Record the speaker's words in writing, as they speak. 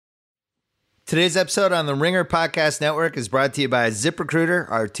Today's episode on the Ringer Podcast Network is brought to you by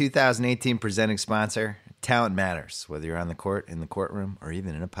ZipRecruiter, our 2018 presenting sponsor. Talent matters, whether you're on the court, in the courtroom, or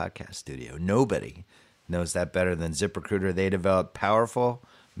even in a podcast studio. Nobody knows that better than ZipRecruiter. They develop powerful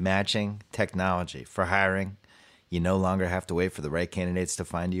matching technology for hiring. You no longer have to wait for the right candidates to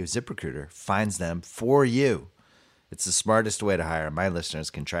find you. ZipRecruiter finds them for you. It's the smartest way to hire. My listeners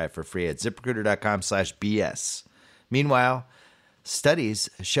can try it for free at ZipRecruiter.com/BS. Meanwhile, studies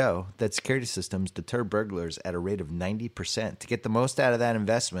show that security systems deter burglars at a rate of 90%. To get the most out of that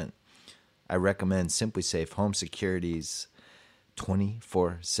investment, I recommend SimpliSafe Home Security's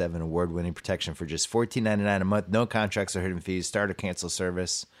 24/7 award-winning protection for just $14.99 a month. No contracts or hidden fees. Start or cancel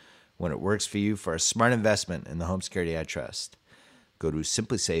service when it works for you for a smart investment in the home security I trust. Go to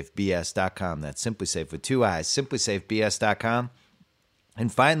SimpliSafeBS.com. That's SimpliSafe with two I's. SimpliSafeBS.com.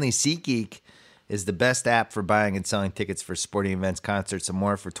 And finally, SeatGeek is the best app for buying and selling tickets for sporting events, concerts, and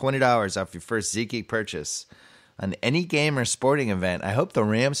more for $20 off your first SeatGeek purchase on any game or sporting event. I hope the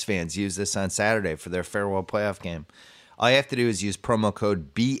Rams fans use this on Saturday for their farewell playoff game. All you have to do is use promo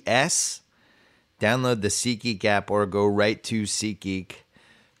code BS, download the SeatGeek app, or go right to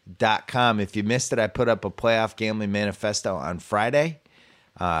SeatGeek.com. If you missed it, I put up a playoff gambling manifesto on Friday.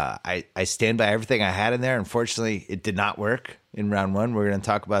 I stand by everything I had in there. Unfortunately, it did not work in round one. We're going to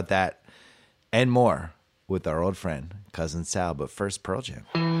talk about that and more with our old friend, Cousin Sal. But first, Pearl Jam.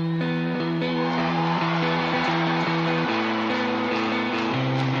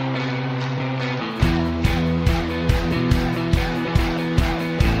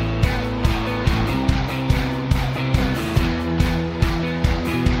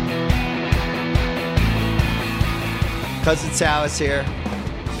 Cousin Sal is here.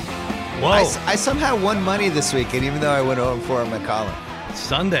 Whoa. I somehow won money this weekend, even though I went 0-4 on my column.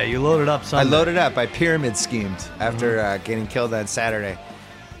 Sunday. You loaded up Sunday. I loaded up. I pyramid schemed after getting killed on Saturday.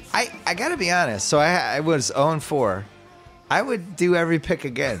 I got to be honest. So I was 0-4. I would do every pick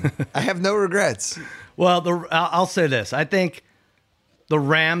again. I have no regrets. Well, I'll say this. I think the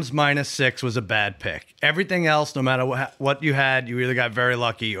Rams -6 was a bad pick. Everything else, no matter what you had, you either got very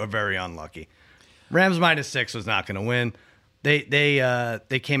lucky or very unlucky. Rams -6 was not going to win.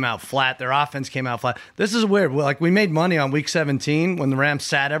 They came out flat. Their offense came out flat. This is weird. Like, we made money on week 17 when the Rams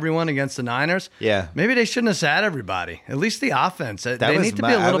sat everyone against the Niners. Yeah. Maybe they shouldn't have sat everybody. At least the offense. They need to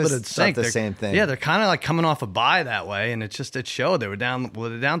be a little bit of sync. The same thing. Yeah, they're kind of like coming off a bye that way, and it showed. They were down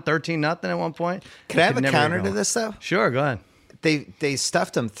 13-0 at one point. Can I have a counter to this, though? Sure, go ahead. They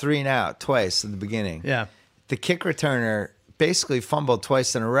stuffed them 3 and out twice at the beginning. Yeah. The kick returner basically fumbled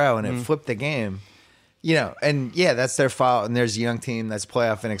twice in a row, and it flipped the game. You know, and yeah, that's their fault. And there's a young team, that's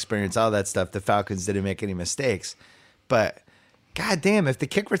playoff inexperience, all that stuff. The Falcons didn't make any mistakes. But goddamn, if the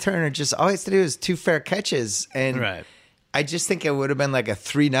kick returner just all he has to do is 2 fair catches, and right. I just think it would have been like a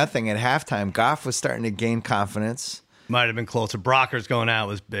 3-0 at halftime. Goff was starting to gain confidence. Might have been closer. Brocker's going out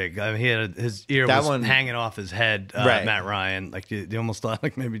was big. I mean, his ear was hanging off his head. Right. Matt Ryan, like you almost thought,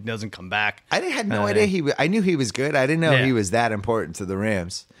 like maybe he doesn't come back. I had no idea I knew he was good. I didn't know he was that important to the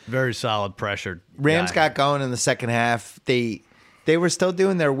Rams. Very solid pressure. Rams got going in the second half. They were still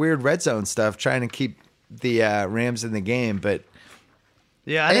doing their weird red zone stuff, trying to keep the Rams in the game. But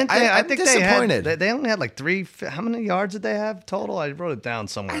yeah, I think disappointed. They only had like 3. How many yards did they have total? I wrote it down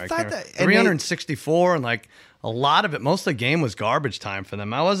somewhere. I thought that 364, and like a lot of it. Most of the game was garbage time for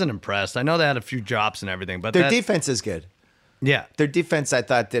them. I wasn't impressed. I know they had a few drops and everything, but their defense is good. Yeah. Their defense, I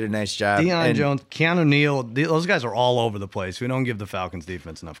thought, did a nice job. Deion Jones, Keanu Neal, those guys are all over the place. We don't give the Falcons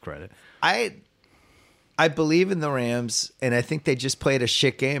defense enough credit. I believe in the Rams, and I think they just played a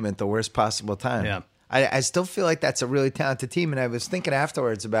shit game at the worst possible time. Yeah. I still feel like that's a really talented team, and I was thinking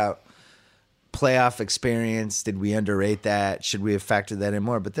afterwards about playoff experience. Did we underrate that? Should we have factored that in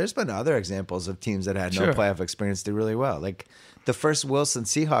more? But there's been other examples of teams that had no playoff experience do really well. Like the first Wilson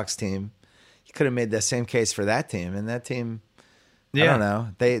Seahawks team, you could have made the same case for that team, and that team... Yeah. I don't know.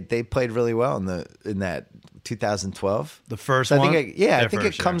 They played really well in that 2012. The first so one? I think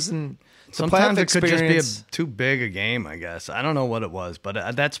it comes in. Sometimes it could just be too big a game, I guess. I don't know what it was,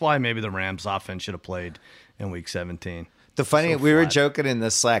 but that's why maybe the Rams offense should have played in week 17. We were joking in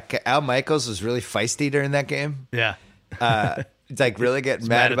the Slack. Al Michaels was really feisty during that game. Yeah. Like really getting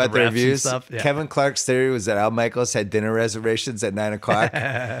mad about the reviews. Yeah. Kevin Clark's theory was that Al Michaels had dinner reservations at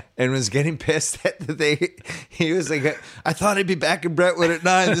 9:00 and was getting pissed that he was like, I thought he'd be back in Brentwood at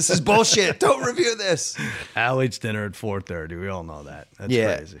 9. This is bullshit. Don't review this. Al eats dinner at 4:30. We all know that. That's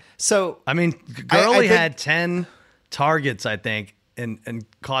crazy. So I mean, Gurley had 10 targets, I think, and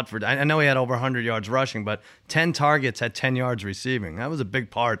caught for. I know he had over 100 yards rushing, but 10 targets had 10 yards receiving. That was a big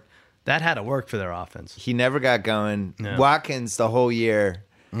part. That had to work for their offense. He never got going. No. Watkins the whole year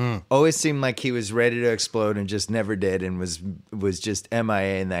Always seemed like he was ready to explode and just never did, and was just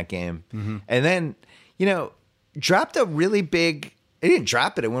MIA in that game. And then, dropped a really big. He didn't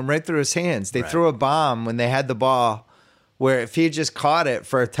drop it; it went right through his hands. They threw a bomb when they had the ball, where if he had just caught it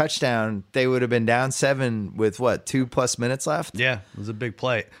for a touchdown, they would have been down 7 with 2+ minutes left. Yeah, it was a big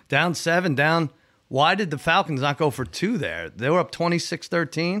play. Down 7, down. Why did the Falcons not go for 2 there? They were up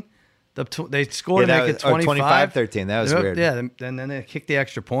 26-13. They scored to make it 25. 25-13. That was weird. Yeah, and then they kicked the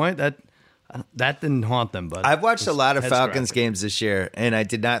extra point. That didn't haunt them. But I've watched a lot of Falcons games this year, and I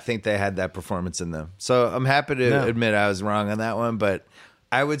did not think they had that performance in them. So I'm happy to admit I was wrong on that one, but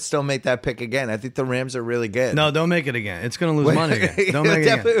I would still make that pick again. I think the Rams are really good. No, don't make it again. It's going to lose money again. Don't make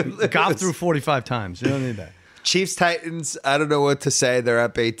it again. Golf through 45 times. You don't need that. Chiefs Titans, I don't know what to say. They're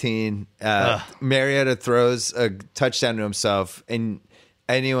up 18. Mariota throws a touchdown to himself, and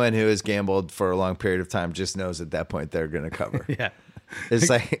anyone who has gambled for a long period of time just knows at that point they're going to cover. Yeah. It's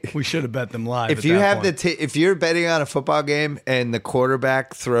like we should have bet them live. If you have if you're betting on a football game and the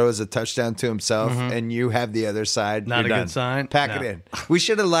quarterback throws a touchdown to himself and you have the other side, not you're a done. good sign. Pack it in. We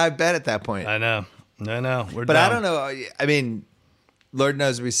should have live bet at that point. I know. We're but done. I don't know. I mean, Lord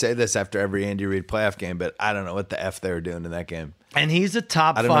knows we say this after every Andy Reid playoff game, but I don't know what the F they were doing in that game. And he's a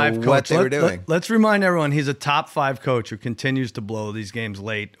top 5 coach. What they were doing. Let's remind everyone he's a top 5 coach who continues to blow these games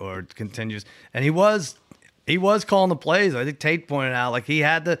late or continues. And he was calling the plays. I think Tate pointed out like he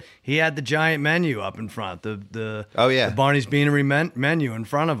had the giant menu up in front. The Barney's Beanery menu in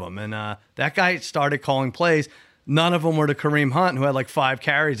front of him, and that guy started calling plays. None of them were to Kareem Hunt, who had like 5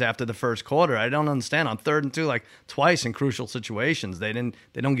 carries after the first quarter. I don't understand. On 3rd and 2, like twice in crucial situations, they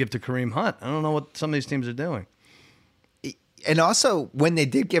don't give to Kareem Hunt. I don't know what some of these teams are doing. And also, when they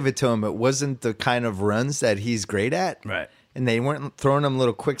did give it to him, it wasn't the kind of runs that he's great at. Right. And they weren't throwing him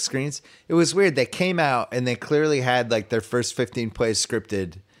little quick screens. It was weird. They came out and they clearly had like their first 15 plays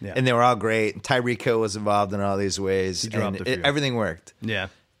scripted. Yeah. And they were all great. And Tyreek Hill was involved in all these ways. And everything worked. Yeah.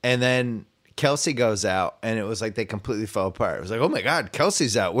 And then Kelsey goes out, and it was like they completely fell apart. It was like, oh my God,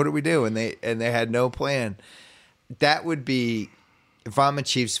 Kelsey's out. What do we do? And they had no plan. That would be, if I'm a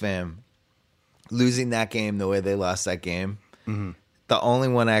Chiefs fan, losing that game the way they lost that game. Mm-hmm. The only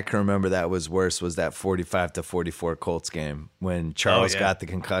one I can remember that was worse was that 45-44 Colts game when Charles got the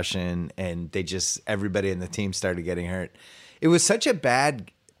concussion and everybody in the team started getting hurt. It was such a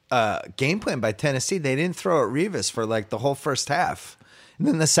bad game plan by Tennessee. They didn't throw at Revis for like the whole first half. And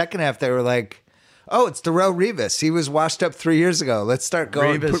then the second half, they were like, oh, it's Darrelle Revis. He was washed up 3 years ago. Let's start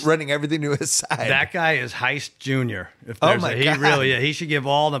running everything to his side. That guy is Heist Jr. God. He should give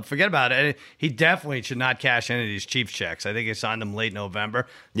all the, forget about it. He definitely should not cash any of these Chiefs checks. I think he signed them late November.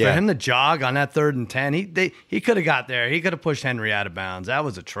 For him to jog on that 3rd and 10, he could have got there. He could have pushed Henry out of bounds. That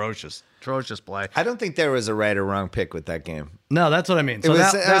was atrocious play. I don't think there was a right or wrong pick with that game. No, that's what I mean. So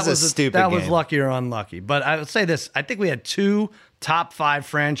that was a stupid game. That was lucky or unlucky. But I would say this. I think we had 2 top 5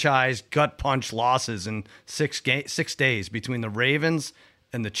 franchise gut punch losses in 6 days between the Ravens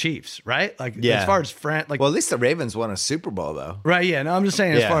and the Chiefs, right? As far as well, at least the Ravens won a Super Bowl though. Right, yeah. No, I'm just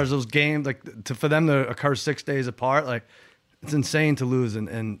saying as far as those games for them to occur 6 days apart, it's insane to lose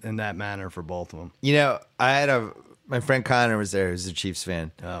in that manner for both of them. I had my friend Connor was there, who's a Chiefs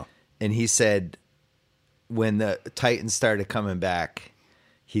fan. Oh. And he said when the Titans started coming back,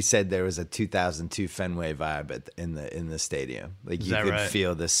 he said there was a 2002 Fenway vibe in the stadium. Like you could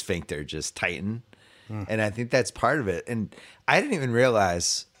feel the sphincter just tighten. And I think that's part of it. And I didn't even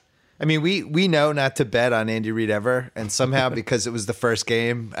realize. I mean, we know not to bet on Andy Reid ever. And somehow, because it was the first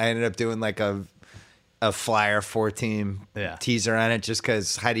game, I ended up doing like a Flyer 4-team teaser on it just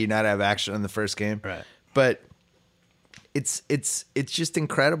because how do you not have action on the first game? Right. But it's just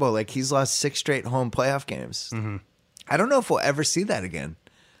incredible. Like he's lost 6 straight home playoff games. Mm-hmm. I don't know if we'll ever see that again.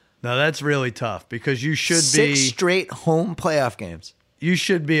 No, that's really tough because you should 6 straight home playoff games. You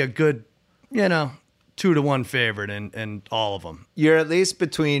should be a good, 2-1 favorite in all of them. You're at least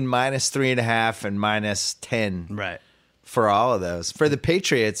between -3.5 and -10. Right. For all of those. For the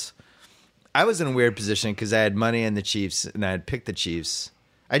Patriots, I was in a weird position because I had money on the Chiefs and I had picked the Chiefs.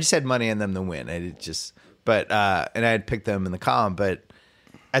 I just had money on them to win. And I had picked them in the column. But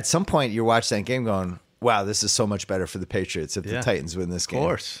at some point, you're watching that game going, wow, this is so much better for the Patriots if the Titans win this game.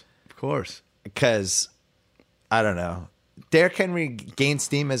 Of course. Because, I don't know. Derrick Henry gained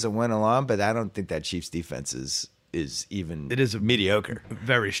steam as it went along, but I don't think that Chiefs defense is even mediocre.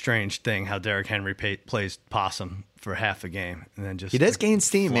 Very strange thing how Derrick Henry plays possum for half a game. And then he does gain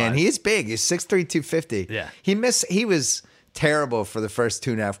steam, man. He is big. He's 6'3", 250. Yeah. He was terrible for the first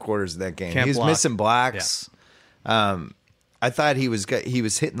 2.5 quarters of that game. He was missing blocks. Yeah. I thought he was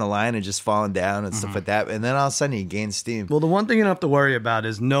hitting the line and just falling down and stuff like that. And then all of a sudden he gained steam. Well, the one thing you don't have to worry about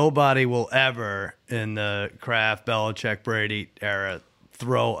is nobody will ever in the Kraft, Belichick, Brady era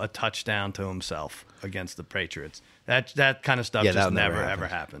throw a touchdown to himself against the Patriots. That kind of stuff just never ever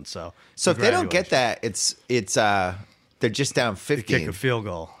happens. So if they don't get that, it's they're just down 15. They kick a field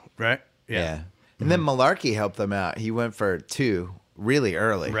goal, right? Yeah. And then Malarkey helped them out. He went for 2 really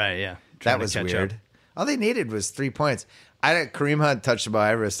early. Right, yeah. That was weird. Up. All they needed was 3 points. Kareem Hunt touched the ball.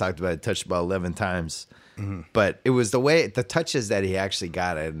 Everyone's talked about it. Touched the ball 11 times. Mm-hmm. But it was the touches that he actually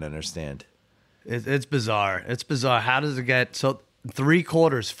got. I didn't understand. It's bizarre. It's bizarre. How does it get so 3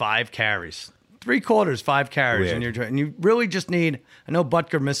 quarters, 5 carries? 3 quarters, 5 carries, and you really just need. I know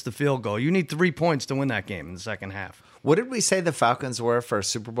Butker missed the field goal. You need 3 points to win that game in the second half. What did we say the Falcons were for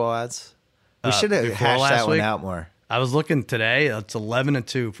Super Bowl odds? We should have hashed that one out more. I was looking today. It's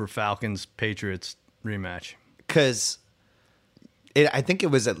 11-2 for Falcons Patriots rematch. Because I think it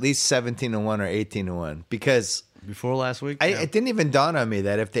was at least 17-1 or 18-1. Because before last week, it didn't even dawn on me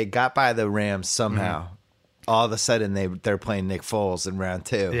that if they got by the Rams somehow, all of a sudden they're playing Nick Foles in round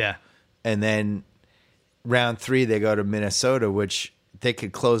 2. Yeah. And then round 3, they go to Minnesota, which they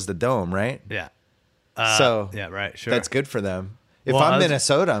could close the dome, right? Yeah. Yeah, right. Sure. That's good for them. If I'm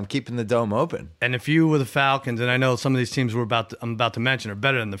Minnesota, I'm keeping the dome open. And if you were the Falcons, and I know some of these teams I'm about to mention are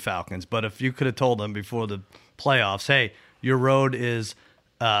better than the Falcons, but if you could have told them before the playoffs, hey, your road is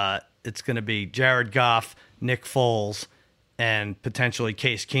it's going to be Jared Goff, Nick Foles, and potentially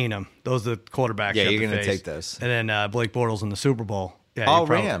Case Keenum. Those are the quarterbacks. Yeah, you're going to take those. And then Blake Bortles in the Super Bowl. Yeah, all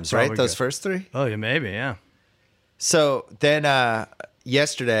Rams, right? Those first 3? Oh, yeah, maybe, yeah. So then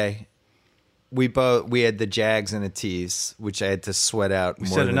yesterday, we had the Jags and the Tees, which I had to sweat out. We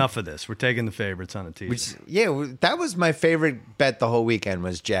said enough of this. We're taking the favorites on the Tees. That was my favorite bet the whole weekend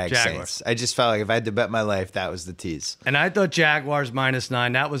was Jaguars. Saints. I just felt like if I had to bet my life, that was the Tees. And I thought Jaguars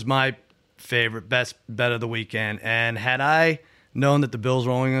 -9. That was my favorite, best bet of the weekend. And had I known that the Bills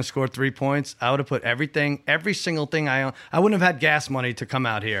were only going to score 3 points, I would have put every single thing I own. I wouldn't have had gas money to come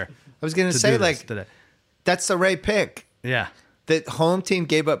out here. I was going to say, today. That's the right pick. Yeah. The home team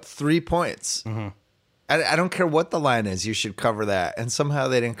gave up 3 points. Mm-hmm. I don't care what the line is. You should cover that. And somehow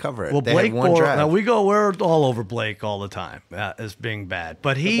they didn't cover it. Well, they Blake had one drive. Now we're all over Blake all the time as being bad.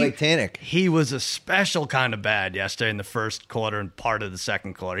 But Blake Tannick. He was a special kind of bad yesterday in the first quarter and part of the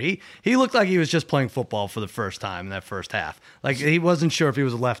second quarter. He looked like he was just playing football for the first time in that first half. Like he wasn't sure if he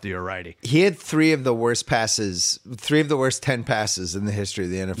was a lefty or righty. He had 3 of the worst 10 passes in the history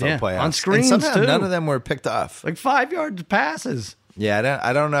of the NFL playoffs. On screens, and somehow too. None of them were picked off. Like 5-yard passes. Yeah,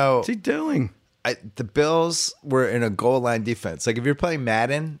 I don't know. What's he doing? The Bills were in a goal line defense. Like if you're playing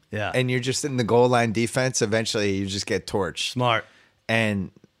Madden and you're just in the goal line defense, eventually you just get torched. Smart. And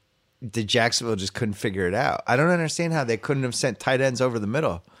the Jacksonville just couldn't figure it out. I don't understand how they couldn't have sent tight ends over the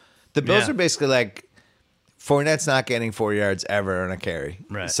middle. The Bills are basically like, Fournette's not getting 4 yards ever on a carry.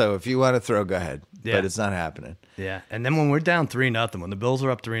 Right. So if you want to throw, go ahead. Yeah. But it's not happening. Yeah. And then when we're down 3-0, when the Bills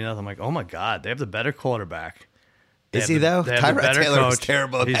are up 3-0, I'm like, oh my God, they have the better quarterback. Is he though? Tyrod Taylor was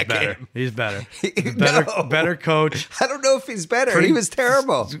terrible in that game. He's better. No. Better coach. I don't know if he's better. He was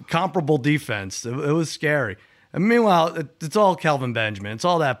terrible. Comparable defense. It was scary. And meanwhile, it's all Kelvin Benjamin. It's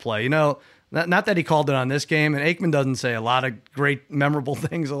all that play. You know, not that he called it on this game, and Aikman doesn't say a lot of great, memorable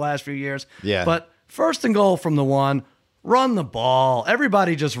things the last few years. Yeah. But first and goal from the 1, run the ball.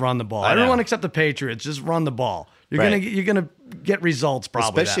 Everybody just run the ball. Everyone except the Patriots, just run the ball. You're gonna get results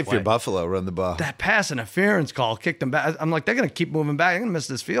probably. Especially if you're Buffalo, run the ball. That pass interference call kicked them back. I'm like, they're gonna keep moving back. They're gonna miss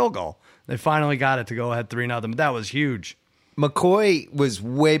this field goal. They finally got it to go ahead 3-0. But that was huge. McCoy was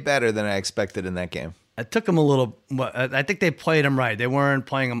way better than I expected in that game. It took him a little. I think they played him right. They weren't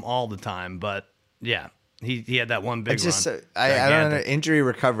playing him all the time, but yeah, he had that one big run. I don't know. Injury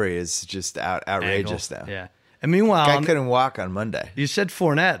recovery is just outrageous now. Yeah. And meanwhile, guy couldn't walk on Monday. You said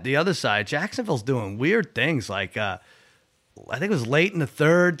Fournette. The other side, Jacksonville's doing weird things. Like I think it was late in the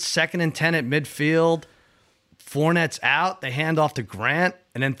third, 2nd and 10 at midfield. Fournette's out. They hand off to Grant,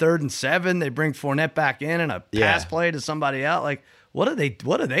 and then 3rd and 7, they bring Fournette back in and a pass play to somebody out. Like what are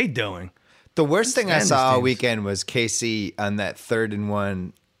they doing? The worst thing I saw all weekend was KC on that 3rd and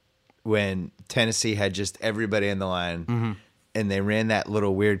 1 when Tennessee had just everybody in the line. Mm-hmm. And they ran that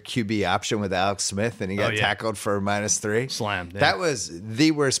little weird QB option with Alex Smith, and he got tackled for -3. Slammed. Yeah. That was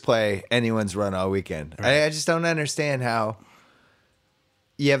the worst play anyone's run all weekend. Right. I just don't understand how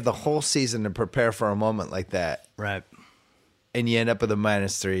you have the whole season to prepare for a moment like that. Right. and you end up with a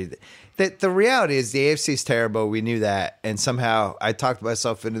 -3. The reality is the AFC is terrible. We knew that, and somehow I talked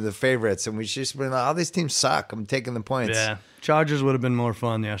myself into the favorites, and we just been like, all these teams suck. I'm taking the points. Yeah, Chargers would have been more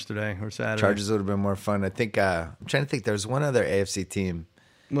fun yesterday or Saturday. Chargers would have been more fun. I think I'm trying to think. There's one other AFC team.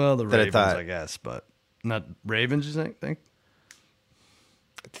 Well, the Ravens, I guess, but not Ravens. You think?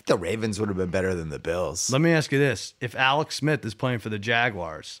 I think the Ravens would have been better than the Bills. Let me ask you this: if Alex Smith is playing for the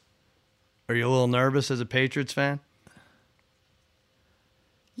Jaguars, are you a little nervous as a Patriots fan?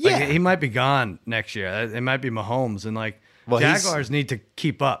 Yeah, he might be gone next year. It might be Mahomes, and Jaguars need to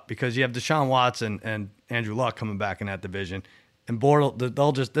keep up because you have Deshaun Watson and Andrew Luck coming back in that division, and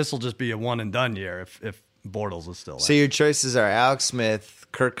Bortles. This will just be a one and done year if Bortles is still. So your choices are Alex Smith,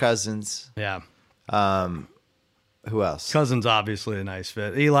 Kirk Cousins. Yeah. Who else? Cousins obviously a nice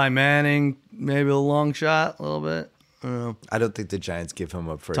fit. Eli Manning, maybe a long shot, a little bit. I don't know. I don't think the Giants give him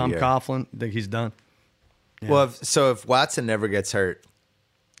up for Tom a year. Coughlin, think he's done? Yeah. Well, if Watson never gets hurt,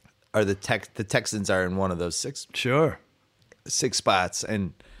 or the Texans are in one of those six spots,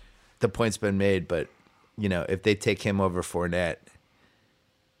 and the point's been made. But if they take him over Fournette,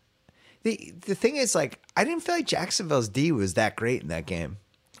 the thing is, I didn't feel like Jacksonville's D was that great in that game.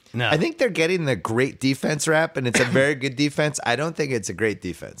 No, I think they're getting the great defense rap, and it's a very good defense. I don't think it's a great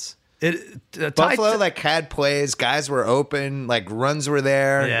defense. Buffalo had plays, guys were open, runs were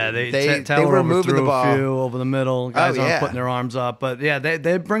there. Yeah, they were moving the ball a few over the middle. Guys aren't putting their arms up, but yeah,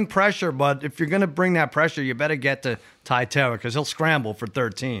 they bring pressure. But if you're going to bring that pressure, you better get to Ty Taylor because he'll scramble for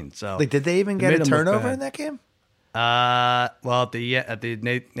 13. So did they even get a turnover in that game? Well, at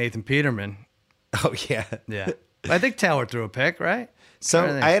the Nathan Peterman. Oh yeah. I think Taylor threw a pick, right? So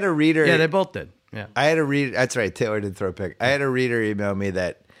I had a reader. Yeah, they both did. Yeah, I had a reader. That's right. Taylor did throw a pick. I had a reader email me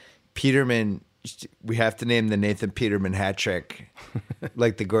that Peterman. We have to name the Nathan Peterman hat trick,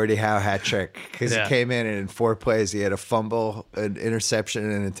 like the Gordie Howe hat trick, because he came in and in 4 plays he had a fumble, an interception,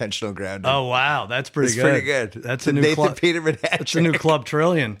 and an intentional grounding. Oh wow, that's pretty good. Pretty good. That's a new Nathan Peterman hat trick. That's a new club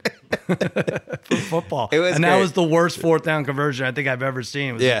trillion for football. It was that great. was the worst 4th down conversion I think I've ever seen.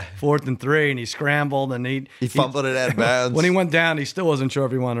 It was 4th and 3, and he scrambled and he fumbled it out of bounds. When he went down, he still wasn't sure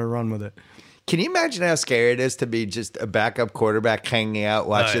if he wanted to run with it. Can you imagine how scary it is to be just a backup quarterback hanging out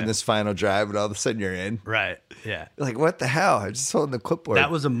watching this final drive, and all of a sudden you're in? Right. Yeah. What the hell? I'm just holding the clipboard.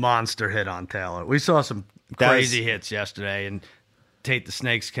 That was a monster hit on Taylor. We saw some crazy hits yesterday, and Tate the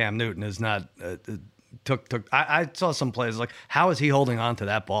Snake's Cam Newton is not took. I saw some plays how is he holding on to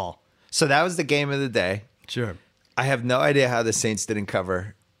that ball? So that was the game of the day. Sure. I have no idea how the Saints didn't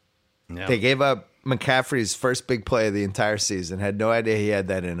cover. Yeah. They gave up McCaffrey's first big play of the entire season. Had no idea he had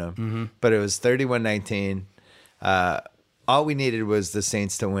that in him. Mm-hmm. But it was 31-19. All we needed was the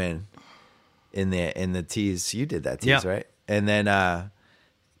Saints to win in the tease. You did that tease, right? And then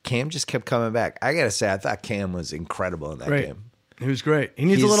Cam just kept coming back. I got to say, I thought Cam was incredible in that game. He was great. He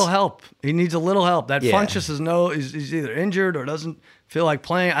needs a little help. That Funchess is either injured or doesn't feel like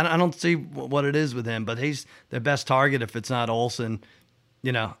playing. I don't see what it is with him, but he's their best target if it's not Olsen.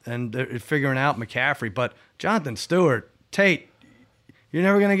 And they're figuring out McCaffrey. But Jonathan Stewart, Tate, you're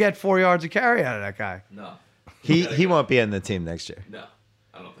never going to get 4 yards of carry out of that guy. No. He won't be on the team next year. No,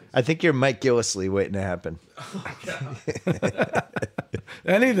 I don't think so. I think you're Mike Gillisley waiting to happen.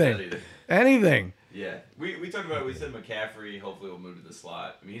 Anything. Yeah. We talked about it. We said McCaffrey hopefully will move to the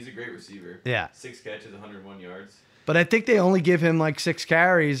slot. I mean, he's a great receiver. Yeah. 6 catches, 101 yards. But I think they only give him 6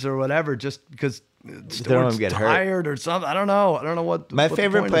 carries or whatever just because Stewart's tired or something. I don't know. What. My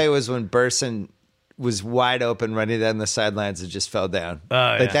favorite play was when Burson was wide open running down the sidelines and just fell down.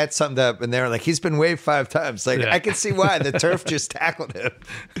 That summed up. And they were like, he's been waived 5 times. I can see why. The turf just tackled him.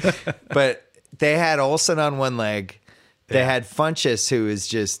 But they had Olsen on one leg. They had Funchess, who is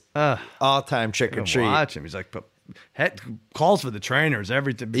just all-time trick-or-treat. Watch him. He's calls for the trainers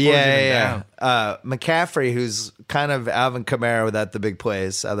everything. Yeah. McCaffrey, who's kind of Alvin Kamara without the big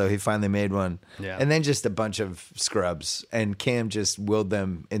plays, although he finally made one. Yeah. And then just a bunch of scrubs. And Cam just willed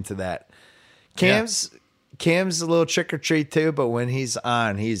them into that. Cam's a little trick-or-treat too, but when he's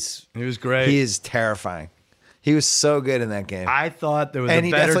on, he was great. He is terrifying. He was so good in that game. I thought there was and a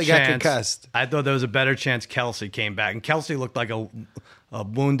he better definitely chance. got concussed. I thought there was a better chance Kelsey came back, and Kelsey looked like a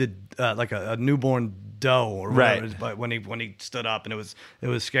wounded, like a newborn doe, or whatever. Right. But when he stood up, and it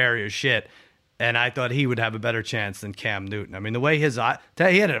was scary as shit. And I thought he would have a better chance than Cam Newton. I mean, the way he had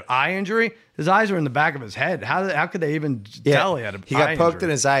an eye injury. His eyes were in the back of his head. How could they even tell he had an eye injury? He got poked in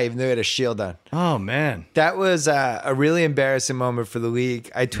his eye, even though he had a shield on. Oh man, that was a really embarrassing moment for the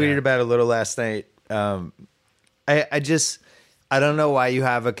league. I tweeted about it a little last night. I don't know why you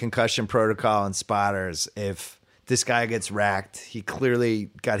have a concussion protocol in spotters if this guy gets racked. He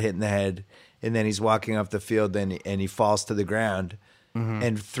clearly got hit in the head, and then he's walking off the field and he falls to the ground,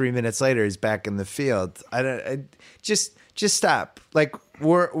 and 3 minutes later he's back in the field. Just stop. Like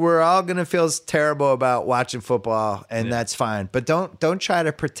we're all gonna feel terrible about watching football, and that's fine. But don't try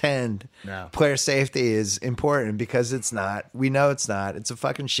to pretend player safety is important, because it's not. We know it's not. It's a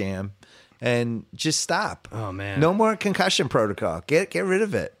fucking sham. And just stop. Oh man, no more concussion protocol. Get rid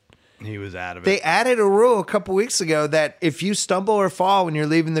of it. He was out of it. They added a rule a couple weeks ago that if you stumble or fall when you're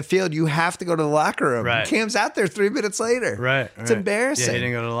leaving the field, you have to go to the locker room. Right. Cam's out there 3 minutes later. Right. It's embarrassing. Yeah, he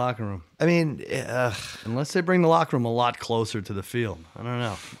didn't go to the locker room. I mean, unless they bring the locker room a lot closer to the field. I don't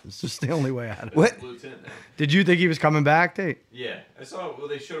know. It's just the only way out of it. What? Did you think he was coming back, Tate? Yeah. I saw, well,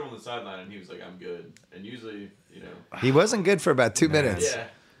 they showed him on the sideline, and he was like, I'm good. And usually, he wasn't good for about 2 minutes. Yeah.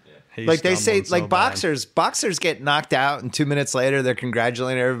 Like they say, like boxers get knocked out, and 2 minutes later they're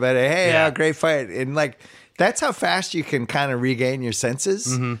congratulating everybody. Hey, great fight! And like that's how fast you can kind of regain your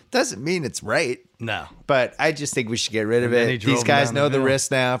senses. Doesn't mean it's right. No, but I just think we should get rid of it. These guys know the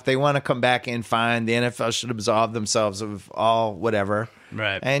risk now. If they want to come back in, fine. The NFL should absolve themselves of all whatever.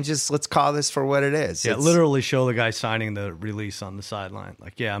 Right. And just let's call this for what it is. Yeah, literally show the guy signing the release on the sideline.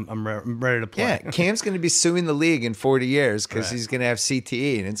 Like, I'm ready to play. Yeah, Cam's going to be suing the league in 40 years because he's going to have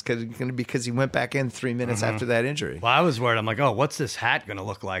CTE, and it's going to be because he went back in 3 minutes after that injury. Well, I was worried. I'm like, oh, what's this hat going to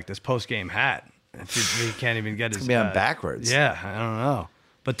look like, this post-game hat? He can't even get his... It's going to be on backwards. Yeah, I don't know.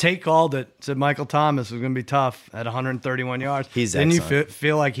 But Tate called it, said Michael Thomas was going to be tough at 131 yards. He's Didn't excellent. you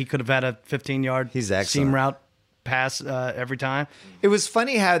feel like he could have had a 15-yard seam route pass every time? It was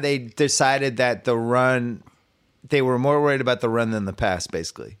funny how they decided that the run, they were more worried about the run than the pass,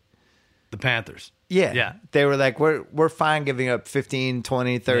 basically. The Panthers. Yeah. They were like, we're fine giving up 15,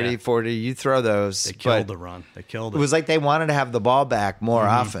 20, 30, 40. You throw those. They killed the run. They killed it. It was like they wanted to have the ball back more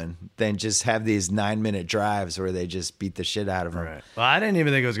often than just have these 9-minute drives where they just beat the shit out of them. Right. Well, I didn't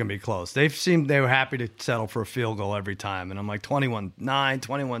even think it was going to be close. They were happy to settle for a field goal every time. And I'm like, 21-9,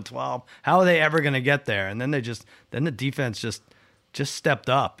 21-12. How are they ever going to get there? And then the defense just stepped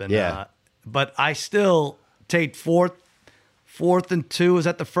up. And but I still take fourth and 2. Is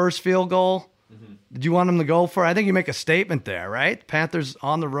that the first field goal? Did you want them to go for? I think you make a statement there, right? Panthers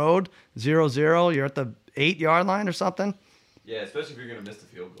on the road, 0-0. You're at the 8-yard line or something. Yeah, especially if you're going to miss the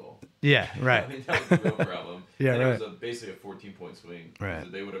field goal. Yeah, right. I mean, that was the real problem. Yeah, and right. It was basically a 14-point swing. Right. So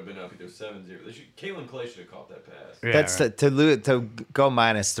they would have been up either 7-0. Kalen Clay should have caught that pass. Yeah, That's right. to go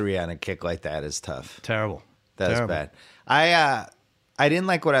 -3 on a kick like that is tough. Terrible. That was bad. I didn't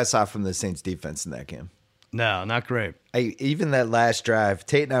like what I saw from the Saints defense in that game. No, not great. Even that last drive,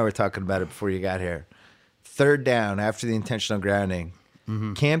 Tate and I were talking about it before you got here. 3rd down after the intentional grounding,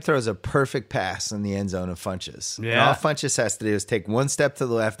 Cam throws a perfect pass in the end zone of Funches. Yeah. And all Funches has to do is take one step to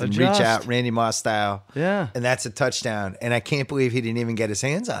the left and reach out, Randy Moss style. Yeah. And that's a touchdown. And I can't believe he didn't even get his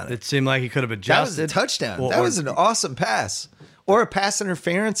hands on it. It seemed like he could have That adjusted. was a touchdown. That was an awesome pass. Or a pass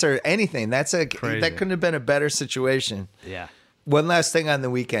interference or anything. That couldn't have been a better situation. Yeah. One last thing on the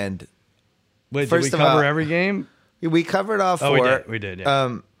weekend. Wait, First did of we cover all, every game? We covered all 4. Oh, we did,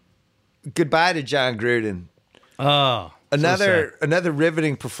 yeah. Goodbye to Jon Gruden. Oh, Another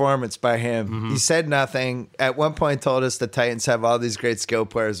riveting performance by him. He said nothing. At one point told us the Titans have all these great skill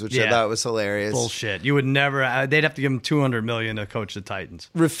players, which I thought was hilarious. Bullshit. You would never. They'd have to give him $200 million to coach the Titans.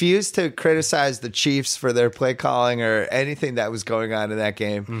 Refused to criticize the Chiefs for their play calling or anything that was going on in that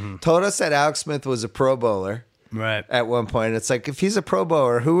game. Told us that Alex Smith was a Pro Bowler. Right. At one point, it's like, if he's a Pro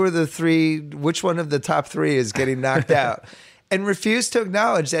Bowler, who are the 3? Which one of the top 3 is getting knocked out? And refused to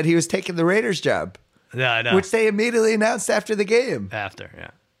acknowledge that he was taking the Raiders' job. Yeah, I know. Which they immediately announced after the game.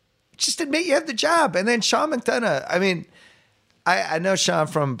 Yeah. Just admit you have the job. And then Sean McDonough, I mean, I know Sean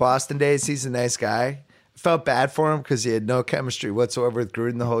from Boston days. He's a nice guy. Felt bad for him because he had no chemistry whatsoever with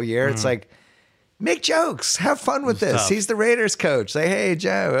Gruden the whole year. It's like, make jokes. Have fun with this. Tough. He's the Raiders coach. Say, hey,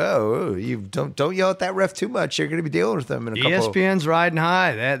 Joe, you don't yell at that ref too much. You're going to be dealing with him in a couple. ESPN's riding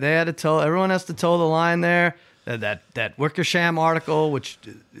high. They had to tell. Everyone has to toe the line there. That Wickersham article, which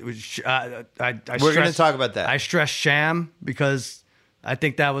I We're going to talk about that. I stress sham because I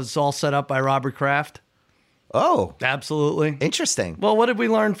think that was all set up by Robert Kraft. Oh, Absolutely. interesting. Well, what did we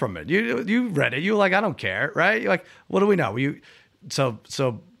learn from it? You read it. You were like, I don't care, right? You're like, what do we know? So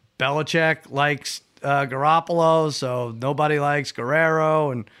Belichick likes Garoppolo, so nobody likes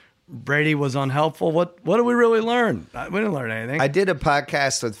Guerrero, and Brady was unhelpful. What did we really learn? We didn't learn anything. I did a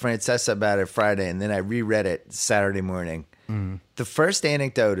podcast with Francesa about it Friday, and then I reread it Saturday morning. The first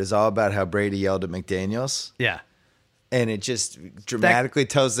anecdote is all about how Brady yelled at McDaniels. Yeah. And it just dramatically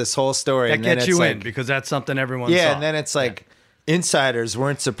tells this whole story. That and then gets it's you like, in because that's something everyone saw. and then it's like, insiders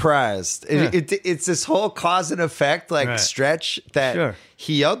weren't surprised. It's this whole cause and effect stretch that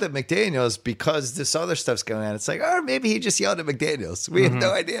he yelled at McDaniels because this other stuff's going on. It's like, oh, maybe he just yelled at McDaniels. We have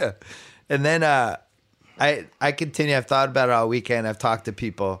no idea. And then I continue. I've thought about it all weekend. I've talked to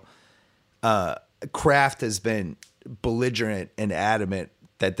people. Kraft has been belligerent and adamant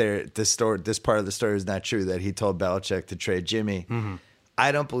that this part of the story is not true, that he told Belichick to trade Jimmy.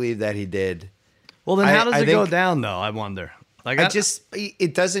 I don't believe that he did. Well, then how does it go down, though? I wonder. Like,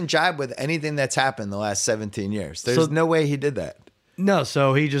 it doesn't jibe with anything that's happened the last 17 years. There's no way he did that. No,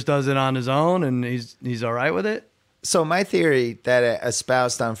 so he just does it on his own, and he's all right with it? So my theory that I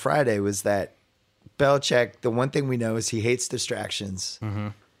espoused on Friday was that Belichick, the one thing we know is he hates distractions,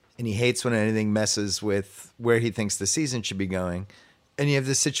 and he hates when anything messes with where he thinks the season should be going. And you have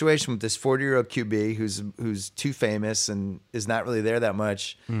this situation with this 40-year-old QB who's too famous and is not really there that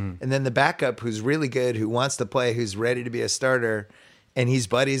much. And then the backup who's really good, who wants to play, who's ready to be a starter. And he's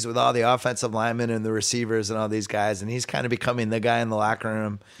buddies with all the offensive linemen and the receivers and all these guys. And he's kind of becoming the guy in the locker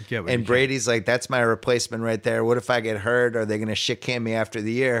room. And Brady's like, that's my replacement right there. What if I get hurt? Are they going to shit can me after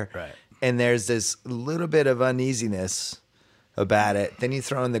the year? Right. And there's this little bit of uneasiness about it. Then you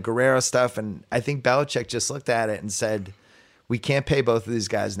throw in the Guerrero stuff. And I think Belichick just looked at it and said, we can't pay both of these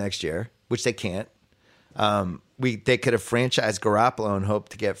guys next year, which they can't. They could have franchised Garoppolo and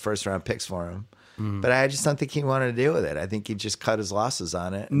hoped to get first-round picks for him. But I just don't think he wanted to deal with it. I think he just cut his losses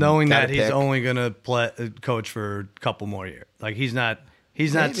on it. Knowing that he's only going to coach for a couple more years. Like, he's not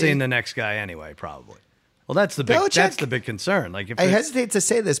seeing the next guy anyway, probably. Well, that's the big concern. Like, I hesitate to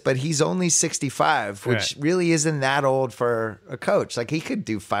say this, but he's only 65, which really isn't that old for a coach. Like, he could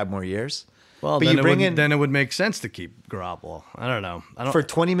do 5 more years. Well, but then it would make sense to keep Garoppolo. I don't know. For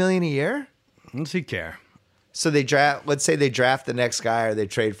 $20 million a year? Does he care? So let's say they draft the next guy or they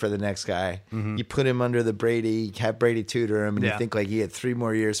trade for the next guy. You put him under the Brady, have Brady tutor him, and you think like he had 3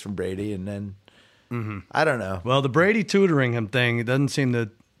 more years from Brady, and then I don't know. Well, the Brady tutoring him thing, it doesn't seem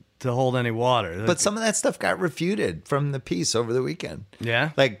to hold any water. But some of that stuff got refuted from the piece over the weekend. Yeah?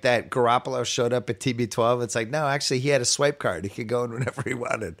 Like that Garoppolo showed up at TB12. It's like, no, actually, he had a swipe card. He could go in whenever he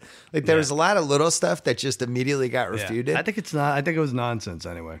wanted. Like there was a lot of little stuff that just immediately got refuted. I think it's not. I think it was nonsense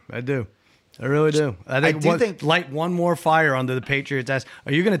anyway. I do. I really do. I think light one more fire under the Patriots' ass.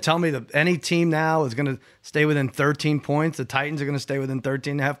 Are you going to tell me that any team now is going to stay within 13 points? The Titans are going to stay within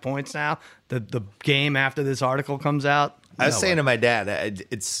 13 and a half points now? The game after this article comes out? I was saying to my dad,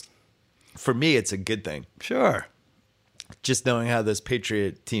 for me, it's a good thing. Sure. Just knowing how this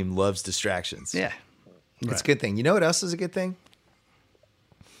Patriot team loves distractions. Yeah. It's a good thing. You know what else is a good thing?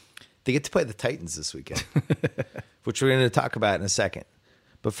 They get to play the Titans this weekend, which we're going to talk about in a second.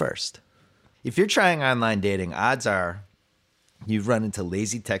 But first, if you're trying online dating, odds are you've run into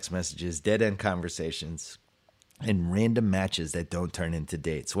lazy text messages, dead-end conversations, and random matches that don't turn into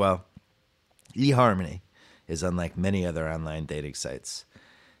dates. Well, eHarmony is unlike many other online dating sites.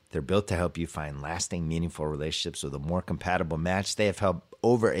 They're built to help you find lasting, meaningful relationships with a more compatible match. They have helped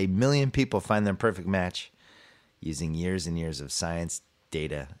over 1 million people find their perfect match using years and years of science,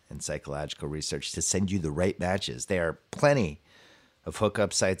 data, and psychological research to send you the right matches. There are plenty of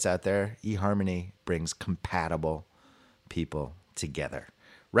hookup sites out there. eHarmony brings compatible people together.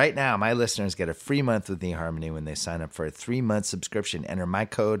 Right now, my listeners get a free month with eHarmony when they sign up for a 3-month subscription. Enter my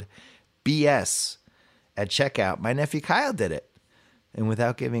code BS at checkout. My nephew Kyle did it. And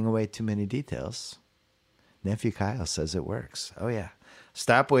without giving away too many details, nephew Kyle says it works. Oh, yeah.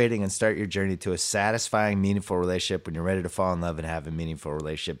 Stop waiting and start your journey to a satisfying, meaningful relationship when you're ready to fall in love and have a meaningful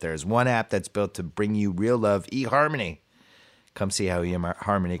relationship. There is one app that's built to bring you real love, eHarmony. Come see how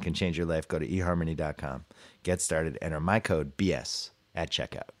eHarmony can change your life. Go to eHarmony.com. Get started. Enter my code BS at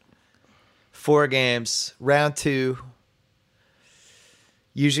checkout. 4 games, round 2.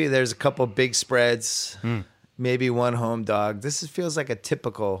 Usually there's a couple big spreads. Maybe one home dog. This feels like a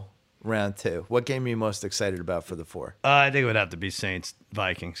typical round 2. What game are you most excited about for the 4? I think it would have to be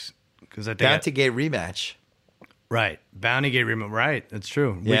Saints-Vikings. Bounty Gate rematch. Right. Bounty Gate rematch. Right. That's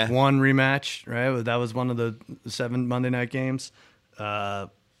true. Week 1 rematch. Right. That was one of the 7 Monday night games. I'm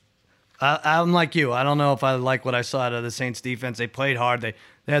like you. I don't know if I like what I saw out of the Saints defense. They played hard. They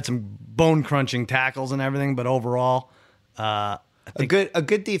had some bone-crunching tackles and everything, but overall... A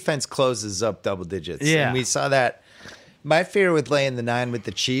good defense closes up double digits. Yeah. And we saw that. My fear with laying the 9 with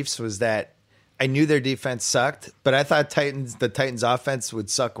the Chiefs was that I knew their defense sucked, but I thought the Titans offense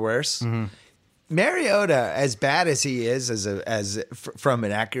would suck worse. Mariota, as bad as he is from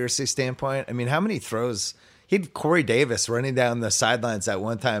an accuracy standpoint, I mean, how many throws? He had Corey Davis running down the sidelines at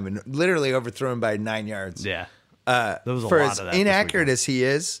one time and literally overthrew him by 9 yards. Yeah. There was a lot of that. Inaccurate as he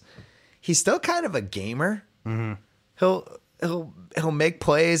is, he's still kind of a gamer. he'll make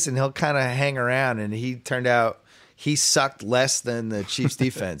plays and he'll kind of hang around. And he turned out he sucked less than the Chiefs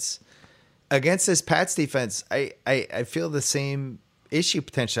defense. Against this Pats defense, I feel the same issue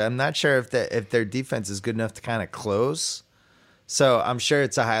potentially. I'm not sure if their defense is good enough to kind of close. So I'm sure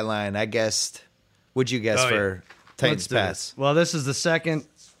it's a high line. I guessed. What'd you guess for Titans Pats? Well, this is the second.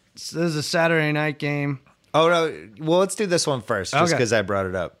 This is a Saturday night game. Oh no! Well, let's do this one first, just because I brought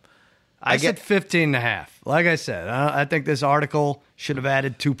it up. I said 15.5. Like I said, I think this article should have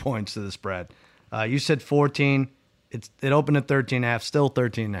added 2 points to the spread. You said 14. It opened at 13.5, still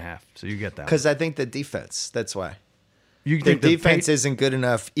 13.5. So you get that. Because I think the defense. That's why. You The think defense isn't good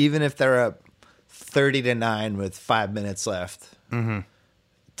enough, even if they're up 30-9 with 5 minutes left. Mm-hmm.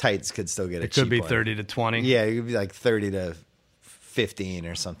 Titans could still get a cheap one. It could be 30-20. Yeah, it could be like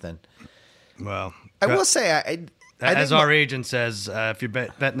 30-15 or something. Well, I will say, I as our agent says, if you're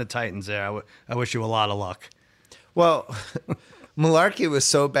betting the Titans there, I wish you a lot of luck. Well, Malarkey was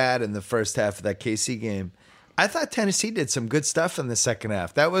so bad in the first half of that KC game. I thought Tennessee did some good stuff in the second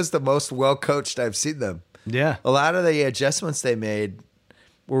half. That was the most well-coached I've seen them. Yeah. A lot of the adjustments they made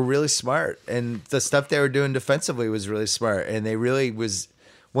were really smart, and the stuff they were doing defensively was really smart, and they really was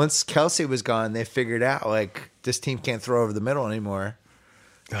 – once Kelsey was gone, they figured out, like, this team can't throw over the middle anymore.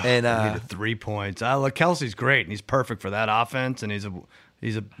 And needed 3 points. Look, Kelsey's great, and he's perfect for that offense, and he's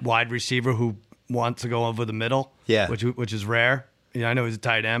a wide receiver who wants to go over the middle, which is rare. I know he's a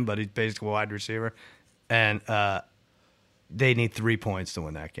tight end, but he's basically a wide receiver. And they need 3 points to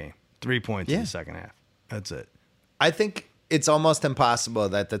win that game. 3 points in the second half. That's it. I think it's almost impossible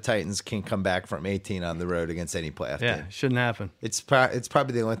that the Titans can come back from 18 on the road against any playoff team. Yeah, shouldn't happen. It's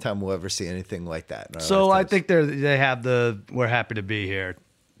probably the only time we'll ever see anything like that. So I think they have the "we're happy to be here"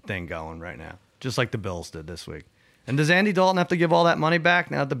 thing going right now, just like the Bills did this week. And does Andy Dalton have to give all that money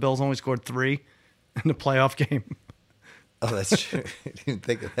back now that the Bills only scored 3 in the playoff game? Oh, that's true. I didn't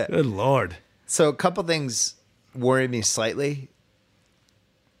think of that. Good Lord. So a couple things worry me slightly.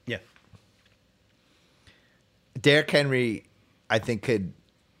 Yeah. Derrick Henry, I think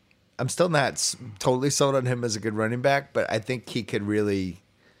I'm still not totally sold on him as a good running back, but I think he could really.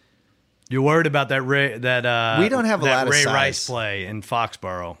 You're worried about that we don't have a lot of Ray size. Rice play in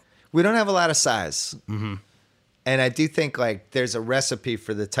Foxborough. We don't have a lot of size. Mm-hmm. And I do think like there's a recipe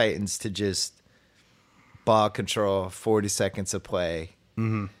for the Titans to just ball control, 40 seconds of play,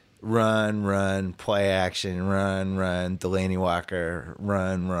 run, play action, run, Delaney Walker,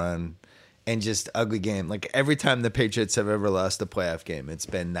 run, and just ugly game. Like every time the Patriots have ever lost a playoff game, it's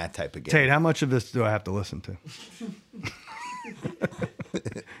been that type of game. Tate, how much of this do I have to listen to?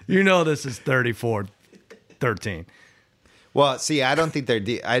 You know this is 34-13. Well, see, I don't think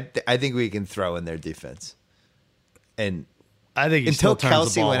I think we can throw in their defense. And I think until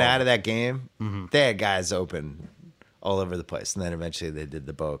Kelsey went out of that game, they had guys open all over the place. And then eventually they did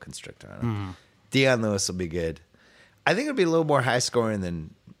the boa constrictor on him. Deion Lewis will be good. I think it'll be a little more high scoring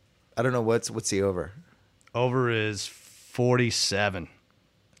than, I don't know, what's the over? Over is 47.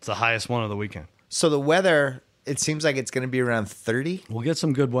 It's the highest one of the weekend. So the weather, it seems like it's going to be around 30. We'll get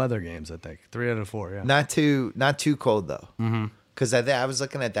some good weather games, I think. 3 out of 4, yeah. Not too cold, though. Because I was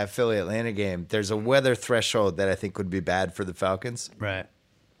looking at that Philly-Atlanta game. There's a weather threshold that I think would be bad for the Falcons. Right.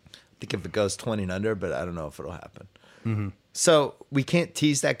 I think if it goes 20 and under, but I don't know if it'll happen. So we can't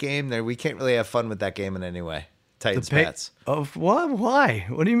tease that game. We can't really have fun with that game in any way. Titans, Pats. Oh, what? Why?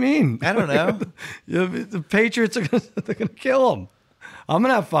 What do you mean? I don't know. The Patriots are gonna kill them. I'm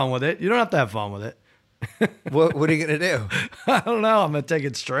gonna have fun with it. You don't have to have fun with it. What are you gonna do? I don't know. I'm gonna take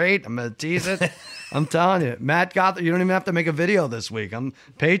it straight. I'm gonna tease it. I'm telling you, Matt Gothard. You don't even have to make a video this week. I'm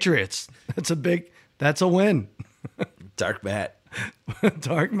Patriots. That's a win. Dark Matt.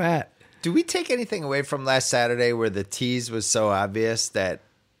 Dark Matt. Do we take anything away from last Saturday where the tease was so obvious that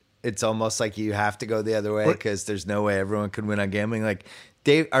it's almost like you have to go the other way because there's no way everyone could win on gambling? Like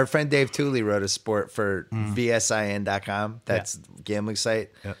our friend Dave Tooley wrote a sport for VSIN.com. That's gambling site.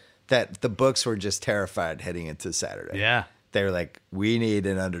 Yep. That the books were just terrified heading into Saturday. Yeah. They were like, we need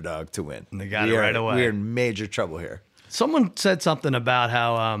an underdog to win. And they got it right away. We're in major trouble here. Someone said something about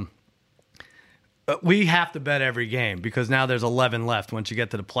how we have to bet every game because now there's 11 left once you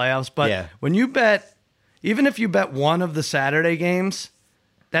get to the playoffs. But when you bet, even if you bet one of the Saturday games,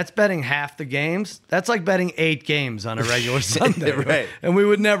 that's betting half the games. That's like betting 8 games on a regular Sunday. Right. And we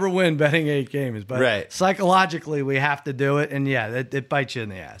would never win betting 8 games. But psychologically, we have to do it. And it bites you in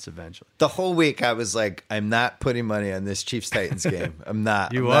the ass eventually. The whole week, I was like, I'm not putting money on this Chiefs-Titans game. I'm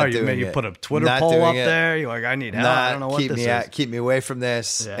not. You I'm are. Not You put a Twitter poll up there. You're like, I need help. I don't know what this is. Keep me away from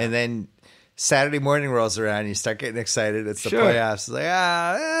this. Yeah. And then Saturday morning rolls around, you start getting excited. It's the Sure. playoffs. It's like,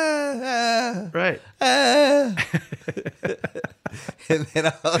 Right. and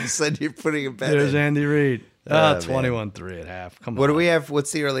then all of a sudden you're putting a bet There's in. Andy Reid. Oh, 21-3 at half. Come on. What do we have?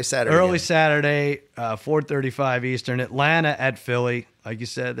 What's the early Saturday? Early game? Saturday, 4:35 Eastern. Atlanta at Philly. Like you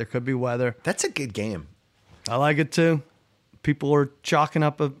said, there could be weather. That's a good game. I like it too. People are chalking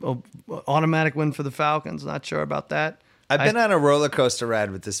up a automatic win for the Falcons. Not sure about that. I've been on a roller coaster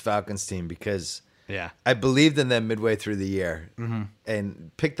ride with this Falcons team because Yeah. I believed in them midway through the year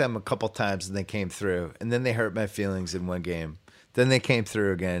and picked them a couple times and they came through. And then they hurt my feelings in one game. Then they came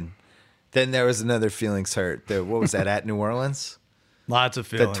through again. Then there was another feelings hurt. What was that, at New Orleans? Lots of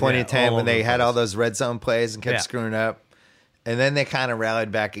The feeling. 2010 all when over they the had place. all those red zone plays and kept Yeah. screwing up. And then they kind of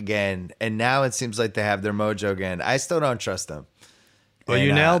rallied back again. And now it seems like they have their mojo again. I still don't trust them. Well, And,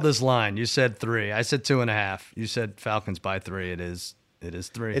 you nailed this line. You said 3. I said 2.5. You said Falcons by 3. It is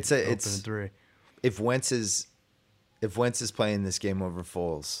 3. It's Open it's at 3. If Wentz is playing this game over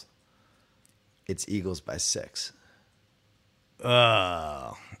Foles, it's Eagles by 6.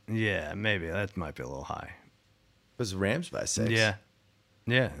 Oh, yeah, maybe that might be a little high. It was Rams by 6. Yeah,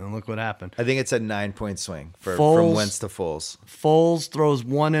 and look what happened. I think it's a 9-point swing from Foles- Wentz to Foles. Foles throws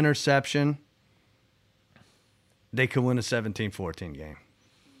 1 interception. They could win a 17-14 game.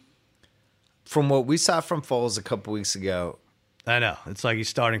 From what we saw from Foles a couple weeks ago, I know. It's like he's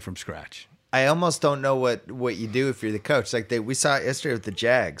starting from scratch. I almost don't know what you do if you're the coach. Like we saw it yesterday with the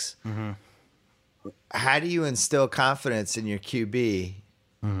Jags. Mm-hmm. How do you instill confidence in your QB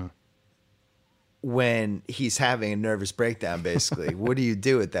when he's having a nervous breakdown, basically? What do you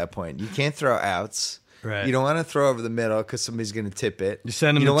do at that point? You can't throw outs. Right. You don't want to throw over the middle because somebody's going to tip it. You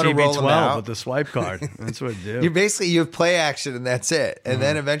send him don't to wanna roll him TB12 out. with the swipe card. That's what you do. You have play action and that's it. And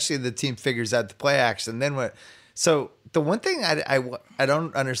then eventually the team figures out the play action. Then what? So the one thing I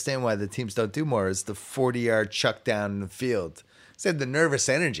don't understand why the teams don't do more is the 40-yard chuck down in the field. Said the nervous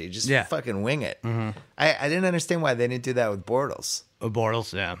energy, just fucking wing it. I didn't understand why they didn't do that with Bortles.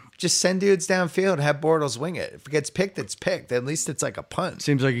 Bortles, yeah. Just send dudes downfield and have Bortles wing it. If it gets picked, it's picked. At least it's like a punt.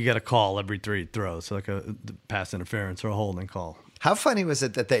 Seems like you get a call every 3 throws, like a pass interference or a holding call. How funny was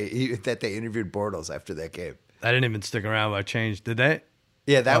it that they interviewed Bortles after that game? I didn't even stick around. I changed. Did they?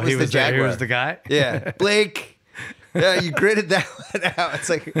 Yeah, that was he the Jaguar. He was the guy? Yeah, Blake. Yeah, you gritted that one out. It's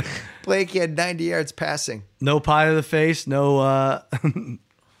like Blake, you had 90 yards passing. No pie to the face. No,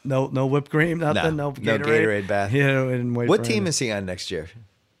 no whipped cream. Nothing. No Gatorade bath. Yeah, we didn't wait. What for team anything. is he on next year?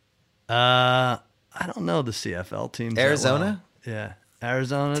 I don't know the CFL teams. that Arizona? well. Yeah,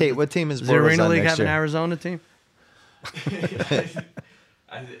 Arizona. Tate, what team is Does the Bortles Arena on League next have an year? Arizona team?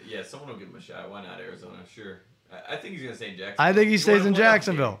 Yeah, someone will give him a shot. Why not Arizona? Sure. I think he's going to stay in Jacksonville. I think he You stays want in a playoff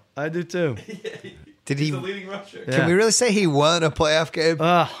Jacksonville. I do too. game. Did He's he? the leading rusher. Yeah. Can we really say he won a playoff game?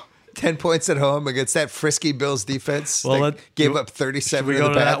 Ugh. 10 points at home against that frisky Bills defense Well, that gave up Should 37 we to go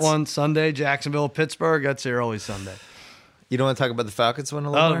the to that Pats. one Sunday? Jacksonville, Pittsburgh. That's here early Sunday. You don't want to talk about the Falcons one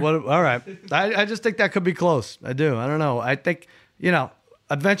a little Oh, more? all right. I just think that could be close. I do. I don't know. I think,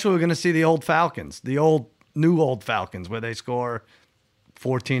 eventually we're going to see the old Falcons, the new old Falcons, where they score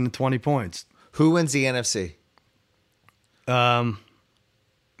 14 to 20 points. Who wins the NFC?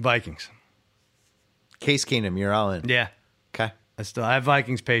 Vikings. Case Keenum, you're all in. Yeah. Okay. I have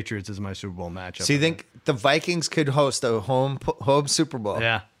Vikings Patriots as my Super Bowl matchup. So you think the Vikings could host a home Super Bowl?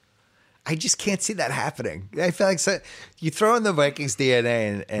 Yeah. I just can't see that happening. I feel like you throw in the Vikings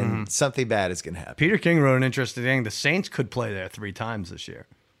DNA and something bad is going to happen. Peter King wrote an interesting thing. The Saints could play there 3 times this year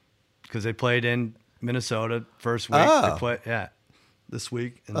because they played in Minnesota first week. Oh. They play, this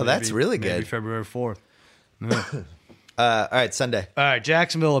week. And that's really maybe good. February 4th. All right, Sunday. All right,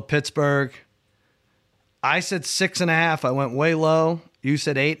 Jacksonville at Pittsburgh. I said 6.5. I went way low. You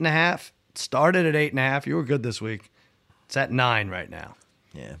said 8.5. Started at 8.5. You were good this week. It's at 9 right now.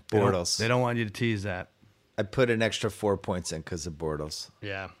 Yeah, They don't- Bortles. They don't want you to tease that. I put an extra 4 points in because of Bortles.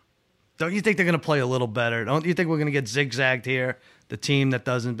 Yeah. Don't you think they're going to play a little better? Don't you think we're going to get zigzagged here? The team that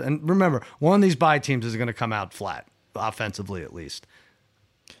doesn't. And remember, one of these bye teams is going to come out flat, offensively at least.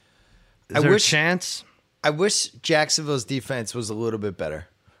 Is there a chance? I wish Jacksonville's defense was a little bit better.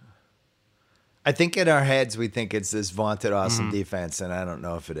 I think in our heads we think it's this vaunted awesome defense, and I don't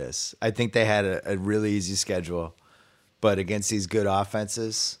know if it is. I think they had a really easy schedule, but against these good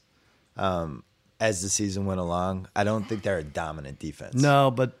offenses, as the season went along, I don't think they're a dominant defense.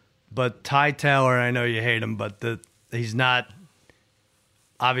 No, but Ty Taylor, I know you hate him, but he's not.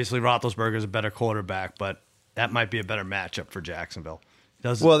 Obviously, Roethlisberger's a better quarterback, but that might be a better matchup for Jacksonville.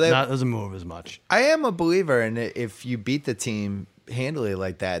 Doesn't move as much. I am a believer in it. If you beat the team handily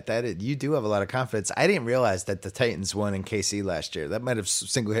like that, you do have a lot of confidence. I didn't realize that the Titans won in KC last year. That might have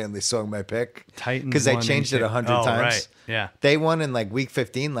single-handedly swung my pick. Titans because they won changed in it 100 times. Right. Yeah. They won in like week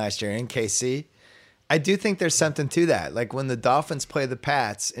 15 last year in KC. I do think there's something to that. Like when the Dolphins play the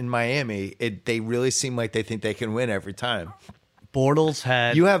Pats in Miami, they really seem like they think they can win every time. Bortles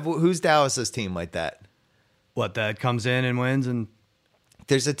had who's Dallas's team like that? what that comes in and wins and.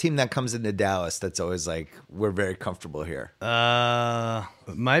 There's a team that comes into Dallas that's always like, we're very comfortable here.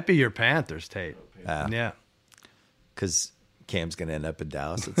 It might be your Panthers, Tate. Yeah. Because Cam's going to end up in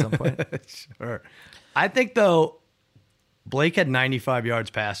Dallas at some point. Sure. I think, though, Blake had 95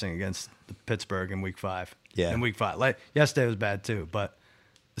 yards passing against Pittsburgh in week 5. Yeah. In week 5. Like, yesterday was bad, too. But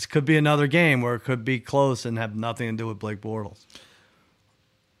this could be another game where it could be close and have nothing to do with Blake Bortles.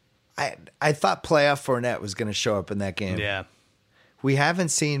 I thought playoff Fournette was going to show up in that game. Yeah. We haven't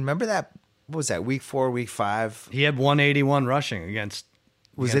seen. Remember that? What was that? Week 4, week 5. He had 181 rushing against.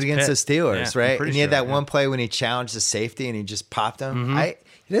 Was it against Pitt? the Steelers? Yeah, right? And he had that yeah. one play when he challenged the safety and he just popped him.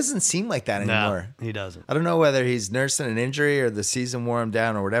 He doesn't seem like that anymore. No, he doesn't. I don't know whether he's nursing an injury or the season wore him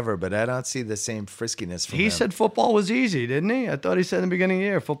down or whatever, but I don't see the same friskiness from him. He said football was easy, didn't he? I thought he said in the beginning of the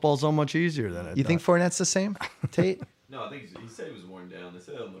year football's so much easier than it. You think Fournette's the same, Tate? No, I think he said he was worn down. They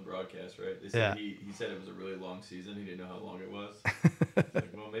said it on the broadcast, right? They said Yeah. he said it was a really long season. He didn't know how long it was. Like,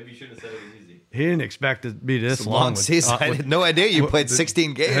 well, maybe you shouldn't have said it was easy. He didn't expect it to be this It's a long. long season. I had no idea you played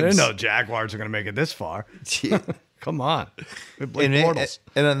 16 games. I didn't know Jaguars are going to make it this far. Gee. Come on. Blake and, Bortles.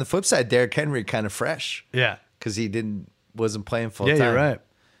 and on the flip side, Derrick Henry kind of fresh Yeah. because he wasn't playing full Yeah, time. you're right.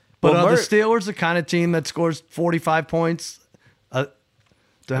 But Well, are the Steelers the kind of team that scores 45 points?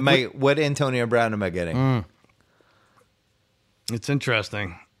 What Antonio Brown am I getting? It's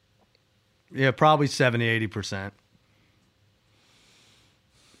interesting. Yeah, probably 70, 80%.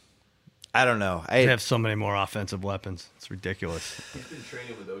 I don't know. They have so many more offensive weapons. It's ridiculous. He's been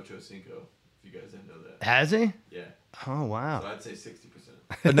training with Ocho Cinco, if you guys didn't know that. Has he? Yeah. Oh, So wow. I'd say 60%.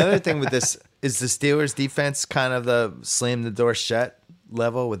 Another thing with this is the Steelers defense kind of the slam the door shut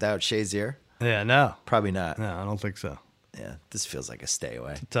level without Shazier? Yeah, no. Probably not. No, I don't think so. Yeah, this feels like a stay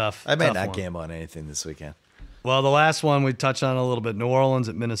away. Tough. I might tough not one. gamble on anything this weekend. Well, the last one we touched on a little bit. New Orleans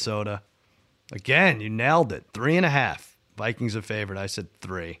at Minnesota. Again, you nailed it. 3.5. Vikings are favored. I said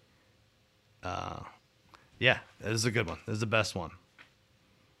 3. Yeah, this is a good one. This is the best one.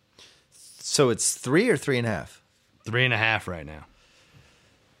 So it's 3 or 3.5? 3.5 right now.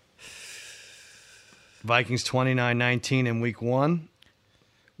 Vikings 29-19 in week 1.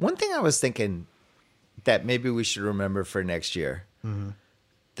 One thing I was thinking that maybe we should remember for next year,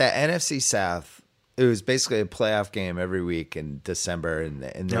 that NFC South, it was basically a playoff game every week in December, and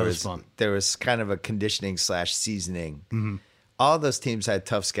That was fun. There was kind of a conditioning / seasoning. All those teams had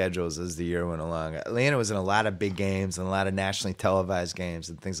tough schedules as the year went along. Atlanta was in a lot of big games and a lot of nationally televised games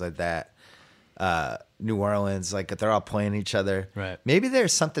and things like that. New Orleans, like they're all playing each other. Right. Maybe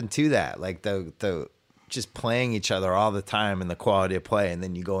there's something to that, like the just playing each other all the time and the quality of play, and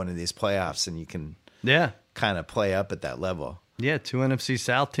then you go into these playoffs and you can kind of play up at that level. Yeah, 2 NFC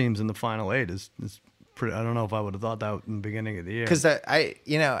South teams in the final 8 is pretty. I don't know if I would have thought that in the beginning of the year. Because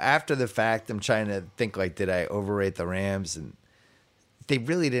after the fact, I'm trying to think like, did I overrate the Rams? And they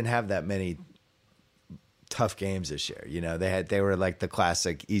really didn't have that many tough games this year. You know, they were like the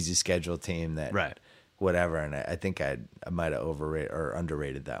classic easy schedule team that whatever. And I think I might have overrated or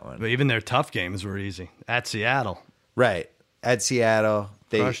underrated that one. But even their tough games were easy. At Seattle. Right. At Seattle,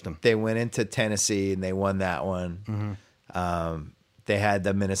 Crushed them. They went into Tennessee and they won that one. They had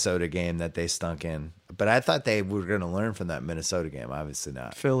the Minnesota game that they stunk in. But I thought they were going to learn from that Minnesota game. Obviously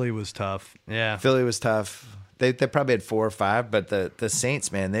not. Philly was tough. Yeah. Philly was tough. They probably had 4 or 5, but the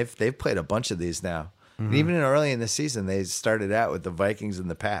Saints, man, they've played a bunch of these now. And even early in the season, they started out with the Vikings and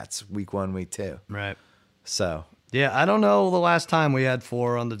the Pats, week 1, week 2. Right. So Yeah, I don't know the last time we had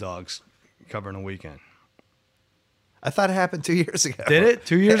 4 underdogs covering a weekend. I thought it happened 2 years ago. Did it?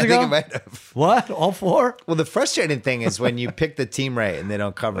 2 years I ago? think it might have. What? All 4? Well, the frustrating thing is when you pick the team right and they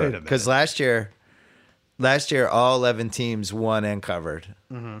don't cover Wait a it. minute. Because last year, all 11 teams won and covered.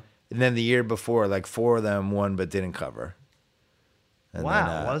 And then the year before, like 4 of them won but didn't cover. And Wow,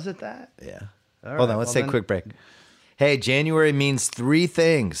 then, was it that? Yeah. All Hold right, on, let's well take a then- quick break. Hey, January means 3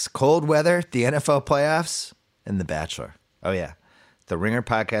 things: cold weather, the NFL playoffs, and The Bachelor. Oh, yeah. The Ringer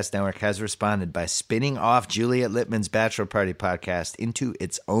Podcast Network has responded by spinning off Juliet Littman's Bachelor Party podcast into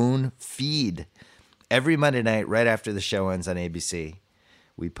its own feed. Every Monday night, right after the show ends on ABC,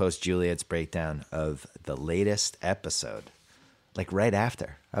 we post Juliet's breakdown of the latest episode. Like right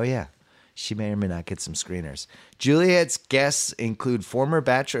after. Oh, yeah. She may or may not get some screeners. Juliet's guests include former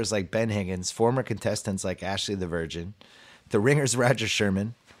bachelors like Ben Higgins, former contestants like Ashley the Virgin, The Ringer's Roger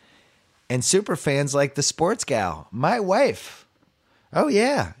Sherman, and super fans like the Sports Gal, my wife. Oh,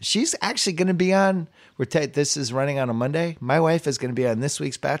 yeah. She's actually going to be on. This is running on a Monday. My wife is going to be on this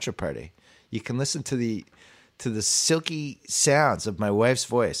week's bachelor party. You can listen to the silky sounds of my wife's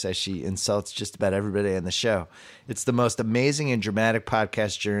voice as she insults just about everybody on the show. It's the most amazing and dramatic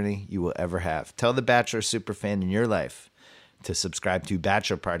podcast journey you will ever have. Tell the Bachelor superfan in your life to subscribe to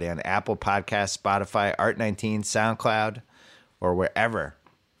Bachelor Party on Apple Podcasts, Spotify, Art19, SoundCloud, or wherever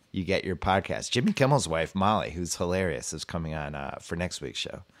you get your podcast. Jimmy Kimmel's wife, Molly, who's hilarious, is coming on for next week's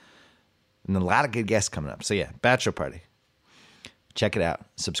show. And a lot of good guests coming up. So, yeah, Bachelor Party. Check it out.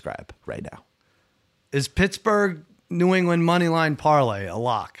 Subscribe right now. Is Pittsburgh New England moneyline parlay a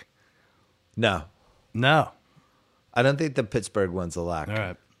lock? No. I don't think the Pittsburgh one's a lock. All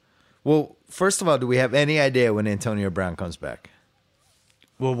right. Well, first of all, do we have any idea when Antonio Brown comes back?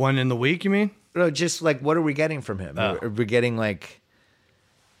 Well, one in the week, you mean? No, just like, what are we getting from him? Oh. Are we getting like,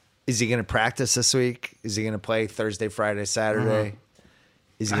 is he going to practice this week? Is he going to play Thursday, Friday, Saturday?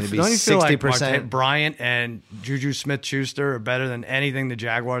 Is he going to be 60%? Like Martin Bryant and Juju Smith-Schuster are better than anything the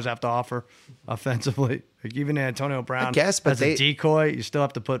Jaguars have to offer offensively. Like even Antonio Brown, I guess, but as a decoy, you still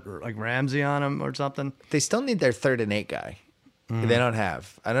have to put like Ramsey on him or something. They still need their 3rd and 8 guy. They don't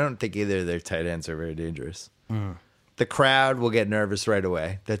have. I don't think either of their tight ends are very dangerous. The crowd will get nervous right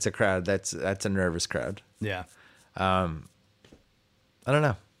away. That's a crowd. That's a nervous crowd. Yeah. I don't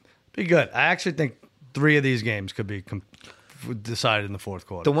know. Be good. I actually think 3 of these games could be decided in the fourth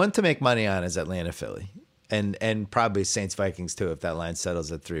quarter. The one to make money on is Atlanta, Philly. And probably Saints-Vikings too if that line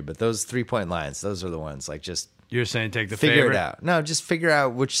settles at 3. But those 3-point lines, those are the ones. Like just you're saying take the figure favorite? it out. No, just figure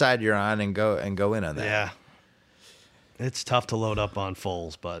out which side you're on and go in on that. Yeah. It's tough to load up on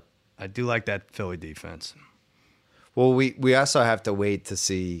Foles, but I do like that Philly defense. Well, we also have to wait to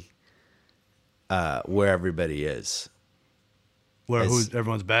see where everybody is. Who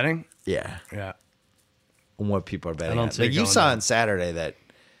everyone's betting? Yeah. Yeah. And what people are betting I don't on. see Like it you going saw down. on Saturday that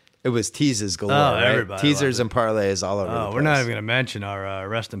it was teases galore, right? Everybody Teasers loved and parlays all over the place. We're not even going to mention our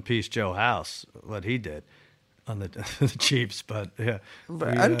rest in peace Joe House, what he did on the Chiefs, but yeah.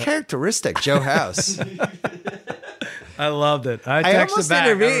 Uncharacteristic, Joe House. I loved it. I almost texted back.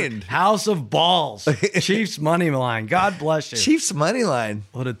 intervened. House of balls. Chiefs money line. God bless you. Chiefs money line.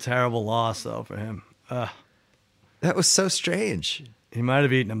 What a terrible loss, though, for him. That was so strange. He might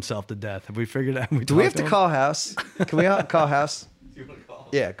have eaten himself to death. Have we figured out? Do we have to call House? Can we call House? Do you want to call?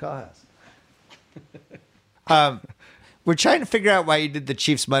 Yeah, call House. We're trying to figure out why you did the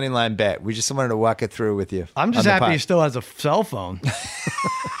Chiefs money line bet. We just wanted to walk it through with you. I'm just happy he still has a cell phone.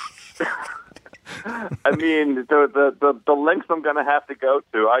 I mean, the links I'm going to have to go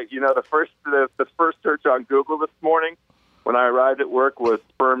to. The first search on Google this morning when I arrived at work was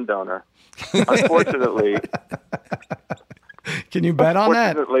sperm donor. Unfortunately, can you bet on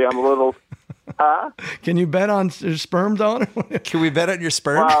that? Unfortunately, I'm a little. Huh? Can you bet on your sperm donor? Can we bet on your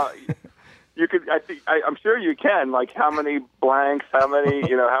sperm? Well, you could. I'm sure you can. Like how many blanks? How many?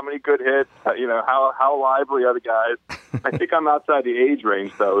 How many good hits? How lively are the guys? I think I'm outside the age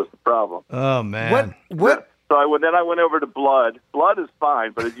range, though. Is the problem? Oh man. What? So I went over to blood. Blood is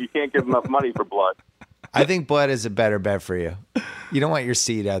fine, but you can't give enough money for blood. I think blood is a better bet for you. You don't want your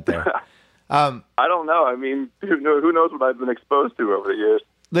seed out there. I don't know. I mean, who knows what I've been exposed to over the years.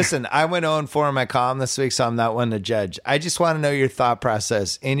 Listen, I went 0-4 in my column this week, so I'm not one to judge. I just want to know your thought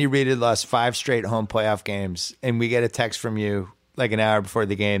process. Andy Reid had lost 5 straight home playoff games, and we get a text from you like an hour before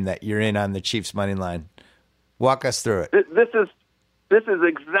the game that you're in on the Chiefs money line. Walk us through it. This is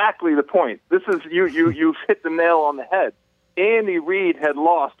exactly the point. This is you've hit the nail on the head. Andy Reid had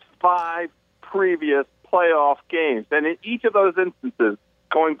lost 5 previous playoff games, and in each of those instances,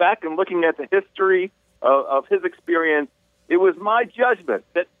 going back and looking at the history of his experience, it was my judgment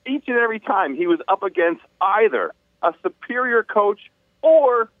that each and every time he was up against either a superior coach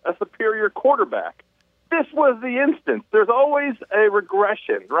or a superior quarterback. This was the instance. There's always a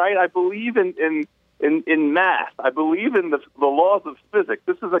regression, right? I believe in math. I believe in the laws of physics.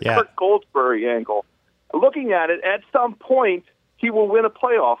 This is a Kirk Goldsberry angle. Looking at it, at some point, he will win a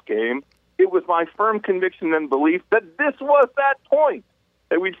playoff game. It was my firm conviction and belief that this was that point,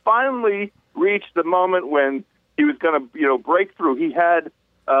 that we'd finally reached the moment when he was going to, break through. He had,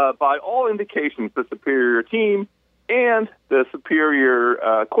 by all indications, the superior team and the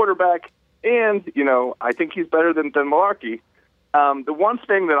superior quarterback, and I think he's better than Malarkey. The one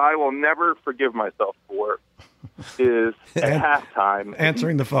thing that I will never forgive myself for is at halftime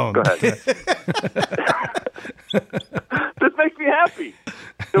answering the phone. Go ahead. This makes me happy.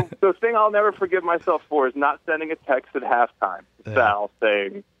 The thing I'll never forgive myself for is not sending a text at halftime to Sal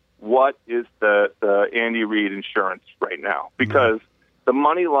saying, what is the Andy Reid insurance right now? Because the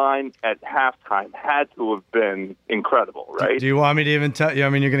money line at halftime had to have been incredible, right? Do you want me to even tell you? I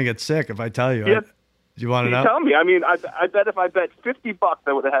mean, you're going to get sick if I tell you. Yeah. Do you want to know? Tell me. I mean, I bet if I bet $50,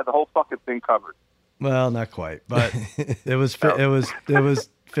 I would have had the whole fucking thing covered. Well, not quite, but it was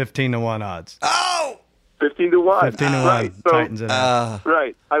 15-1 odds. Oh, 15-1. 15-1. Right. So, Titans in it.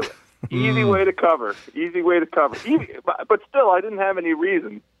 right. Easy way to cover. Easy way to cover. But still, I didn't have any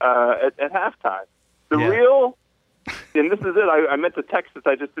reason at halftime. The real, and this is it. I meant to text this.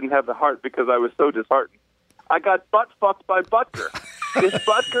 I just didn't have the heart because I was so disheartened. I got butt fucked by Butker. If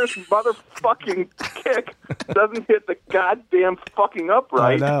Butker's motherfucking kick doesn't hit the goddamn fucking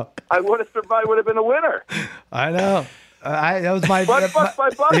upright, I know. I would have survived. Would have been a winner. I know. That was my. Butt fucked by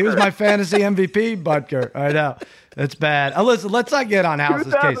Butker. He was my fantasy MVP, Butker. I know. It's bad. Listen, let's not get on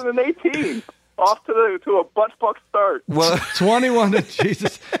House's case. 2018. Off to a butt fuck start. well,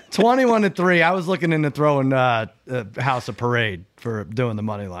 21-3. I was looking into throwing House a parade for doing the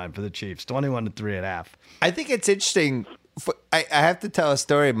money line for the Chiefs. 21-3 at half. I think it's interesting. I have to tell a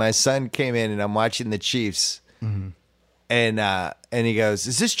story. My son came in and I'm watching the Chiefs, and he goes,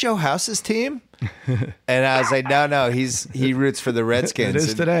 "Is this Joe House's team?" And I was like, "No, he roots for the Redskins." It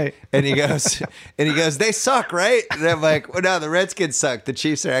is today. And he goes, "They suck, right?" And I'm like, "Well, no, the Redskins suck. The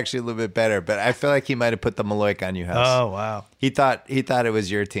Chiefs are actually a little bit better." But I feel like he might have put the Maloik on you, House. Oh wow. He thought it was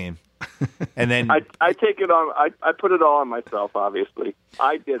your team, and then I take it on. I put it all on myself. Obviously,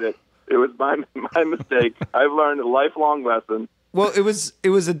 I did it. It was my mistake. I've learned a lifelong lesson. well, it was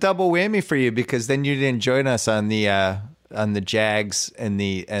a double whammy for you because then you didn't join us on the Jags and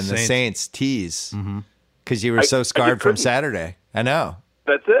the Saints tease because you were so scarred from Saturday. I know.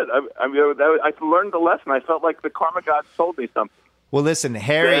 That's it. I learned the lesson. I felt like the karma gods told me something. Well, listen, Stay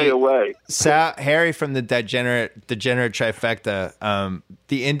Harry away. Harry from the degenerate trifecta.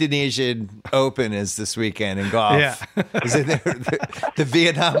 The Indonesian Open is this weekend in golf. Yeah. Is it the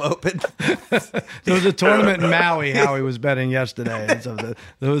Vietnam Open? There was a tournament in Maui. Howie was betting yesterday. And so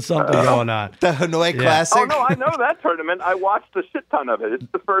there was something going on. The Hanoi Classic. Oh, no, I know that tournament. I watched a shit ton of it. It's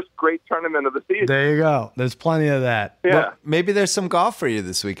the first great tournament of the season. There you go. There's plenty of that. Yeah. Well, maybe there's some golf for you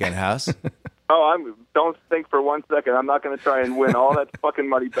this weekend, House. Don't think for 1 second. I'm not going to try and win all that fucking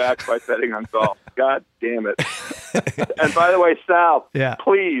money back by betting on golf. God damn it. And by the way, Sal,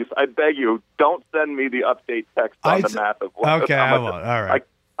 please, I beg you, don't send me the update text on the math of what. Okay, I won't. All right.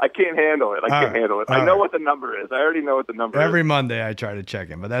 I can't handle it. I can't handle it. I know what the number is. I already know what the number is. Every Monday I try to check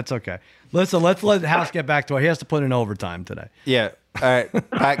him, but that's okay. Listen, let's let House get back to it. He has to put in overtime today. Yeah. All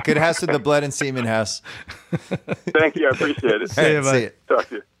right. Good House with the blood and semen, House. Thank you. I appreciate it. See you, See you. Talk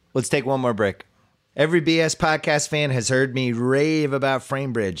to you. Let's take one more break. Every BS podcast fan has heard me rave about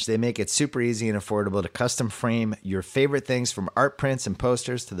FrameBridge. They make it super easy and affordable to custom frame your favorite things from art prints and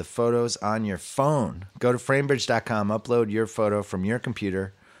posters to the photos on your phone. Go to framebridge.com, upload your photo from your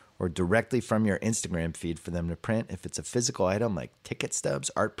computer or directly from your Instagram feed for them to print. If it's a physical item like ticket stubs,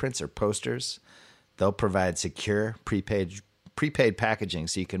 art prints, or posters, they'll provide secure prepaid packaging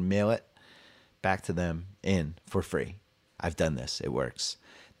so you can mail it back to them for free. I've done this. It works.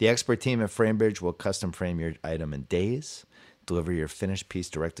 The expert team at FrameBridge will custom frame your item in days, deliver your finished piece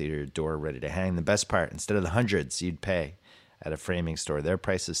directly to your door ready to hang. The best part, instead of the hundreds you'd pay at a framing store, their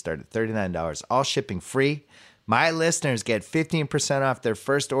prices start at $39, all shipping free. My listeners get 15% off their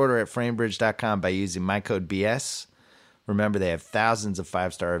first order at framebridge.com by using my code BS. Remember, they have thousands of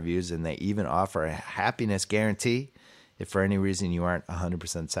 5-star reviews, and they even offer a happiness guarantee. If for any reason you aren't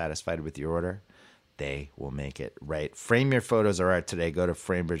 100% satisfied with your order, they will make it right. Frame your photos or art today. Go to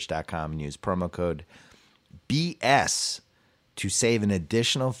framebridge.com and use promo code BS to save an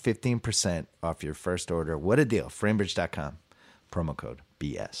additional 15% off your first order. What a deal. Framebridge.com, promo code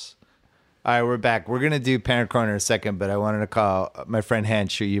BS. All right, we're back. We're going to do Parent Corner in a second, but I wanted to call my friend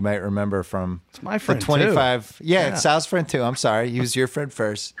Hench, who you might remember from It's my friend, the 25. too. Yeah, it's Sal's friend, too. I'm sorry. He was your friend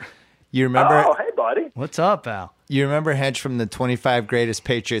first. You remember? Oh, hey, buddy. What's up, Al? You remember Hench from the 25 Greatest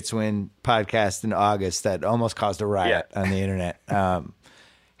Patriots Win podcast in August that almost caused a riot on the internet?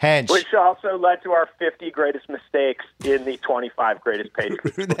 Hench. Which also led to our 50 greatest mistakes in the 25 greatest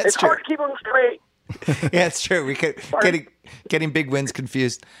Patriots. It's true. hard to keep them straight. Yeah, it's true. We could getting big wins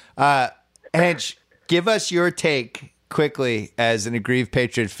confused. Hench, give us your take quickly as an aggrieved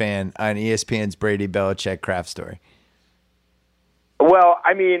Patriot fan on ESPN's Brady Belichick Kraft story. Well,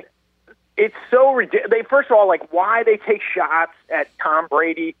 I mean, it's so ridiculous. First of all, like, why they take shots at Tom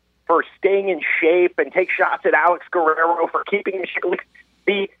Brady for staying in shape and take shots at Alex Guerrero for keeping in shape. Like,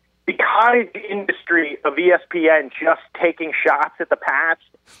 the cottage industry of ESPN just taking shots at the Pats.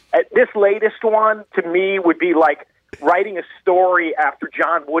 This latest one, to me, would be like writing a story after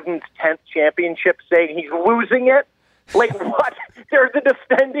John Wooden's 10th championship saying he's losing it. Like, what? They're the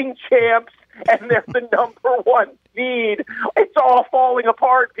defending champs, and they're the number one seed. It's all falling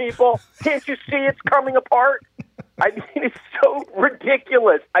apart, people. Can't you see it's coming apart? I mean, it's so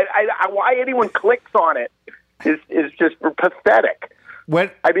ridiculous. Why anyone clicks on it is just pathetic.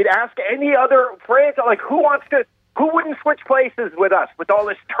 What? I mean, ask any other franchise, like, who wouldn't switch places with us with all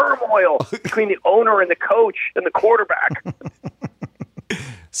this turmoil between the owner and the coach and the quarterback?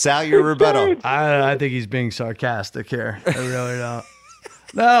 Sal, your rebuttal. I think he's being sarcastic here. I really don't.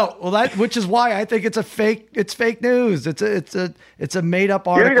 No, well, which is why I think it's fake news. It's a made up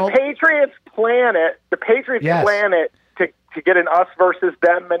article. The Patriots plan it. The Patriots plan it to get an us versus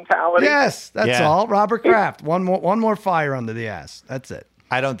them mentality. Yes, that's all. Robert Kraft, one more fire under the ass. That's it.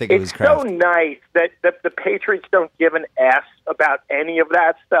 I don't think it was It's Kraft. so nice that the Patriots don't give an S about any of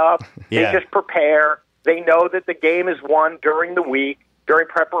that stuff. Yeah. They just prepare. They know that the game is won during the week, during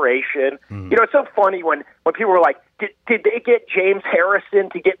preparation. You know, it's so funny when people were like, did they get James Harrison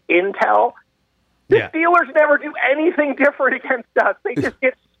to get intel? The Steelers never do anything different against us. They just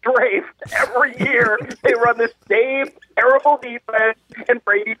get strafed every year. They run the same terrible defense, and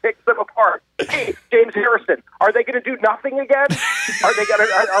Brady picks them apart. Hey, James Harrison, are they going to do nothing again? Are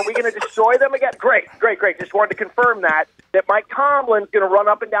we going to destroy them again? Great. Just wanted to confirm that Mike Tomlin's going to run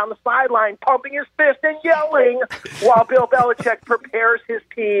up and down the sideline, pumping his fist and yelling, while Bill Belichick prepares his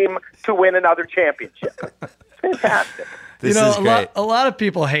team to win another championship. It's fantastic. This is great. A lot of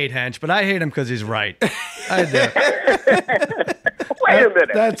people hate Hench, but I hate him because he's right. I do. Wait a minute.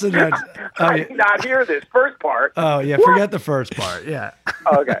 That's I did not hear this first part. Oh, yeah. What? Forget the first part. Yeah.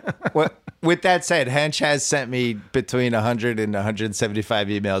 Okay. With that said, Hench has sent me between 100 and 175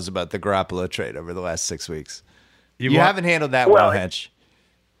 emails about the Garoppolo trade over the last 6 weeks. You haven't handled that well, Hench.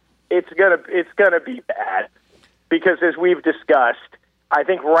 It's gonna be bad because, as we've discussed, I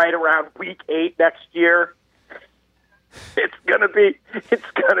think right around week 8 next year, it's gonna be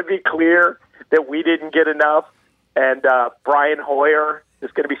clear that we didn't get enough, and Brian Hoyer is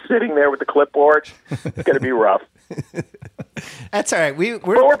going to be sitting there with the clipboard. It's going to be rough. That's all right. But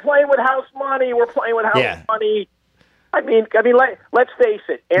we're playing with house money. Money. I mean, let's face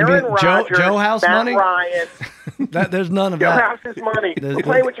it. Aaron Rodgers, Joe House Matt money? Ryan. There's none of Joe that. House's money. We're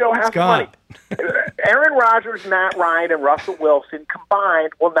playing with Joe House's money. Aaron Rodgers, Matt Ryan, and Russell Wilson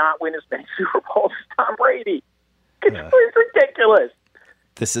combined will not win as many Super Bowls as Tom Brady. It's ridiculous.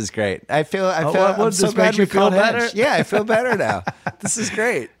 This is great. I'm does so this glad make you we feel called better? Hench. Yeah, I feel better now. This is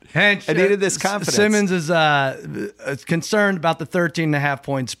great. Hench, I needed this confidence. Simmons is concerned about the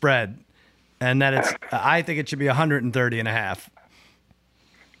 13.5-point spread, and that I think it should be 130.5.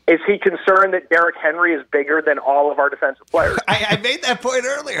 Is he concerned that Derrick Henry is bigger than all of our defensive players? I made that point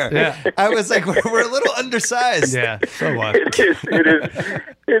earlier. Yeah. I was like, we're a little undersized. Yeah, so what? It is.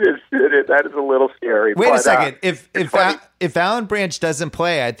 That is a little scary. Wait a second. If Alan Branch doesn't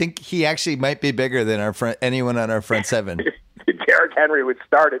play, I think he actually might be bigger than anyone on our front seven. Derrick Henry would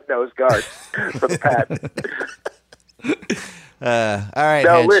start at nose guard for the Pats. All right.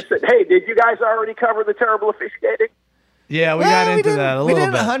 No, Hench. listen. Hey, did you guys already cover the terrible officiating? Yeah, we got into that a little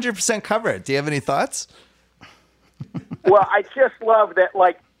bit. We didn't 100% cover it. Do you have any thoughts? Well, I just love that,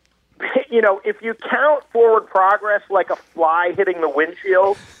 if you count forward progress like a fly hitting the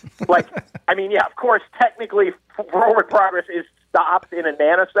windshield, of course, technically forward progress is stopped in a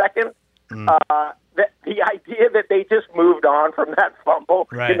nanosecond. The idea that they just moved on from that fumble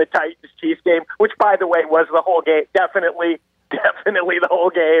in the Titans-Chiefs game, which, by the way, was the whole game, definitely the whole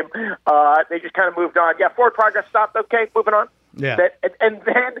game. They just kind of moved on. Yeah, forward progress stopped. Okay, moving on. Yeah. And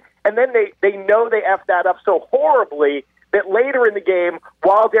then they know they effed that up so horribly that later in the game,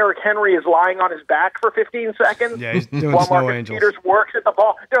 while Derrick Henry is lying on his back for 15 seconds, he's doing while snow Marcus angels. Peters works at the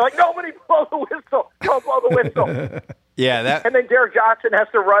ball, they're like, nobody blow the whistle. Don't blow the whistle. Yeah. And then Derrick Johnson has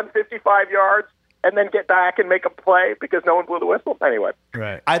to run 55 yards and then get back and make a play because no one blew the whistle. Anyway.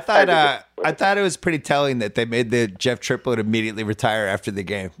 Right. I thought it was pretty telling that they made the Jeff Triplett immediately retire after the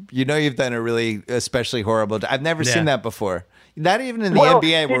game. You know you've done a really especially horrible I've never seen that before. Not even in the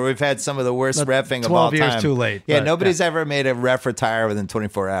NBA where we've had some of the worst reffing of all time. 12 years too late. Yeah, nobody's ever made a ref retire within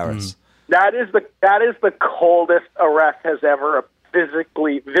 24 hours. That is the coldest a ref has ever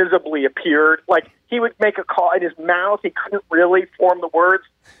visibly appeared. Like, he would make a call in his mouth. He couldn't really form the words.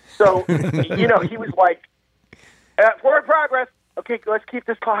 So, he was like, forward progress. Okay, let's keep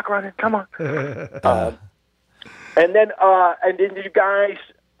this clock running. Come on. And then you guys,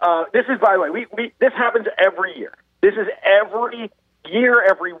 this is, by the way, this happens every year. This is every year,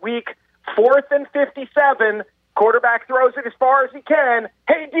 every week. 4th and 57, quarterback throws it as far as he can.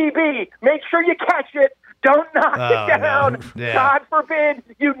 Hey, DB, make sure you catch it. Don't knock it down. No. Yeah. God forbid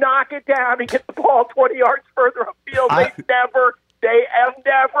you knock it down and get the ball 20 yards further upfield. They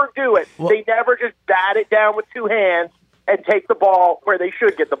never do it. Well, they never just bat it down with two hands and take the ball where they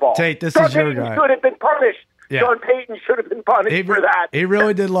should get the ball. Tate, this Sean is your Payton guy. should have been punished. Yeah. Sean Payton should have been punished for that. He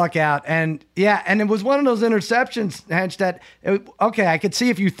really did luck out. And it was one of those interceptions, Hench, that, okay, I could see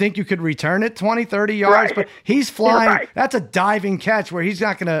if you think you could return it 20, 30 yards, Right. but he's flying. Right. That's a diving catch where he's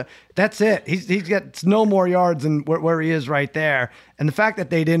not going to, that's it. He's got no more yards than where he is right there. And the fact that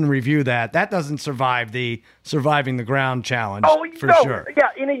they didn't review that doesn't survive the surviving the ground challenge for sure. Yeah,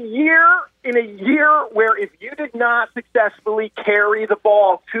 in a year where if you did not successfully carry the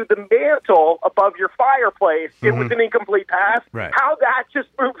ball to the mantle above your fireplace, it was an incomplete pass. Right. How that just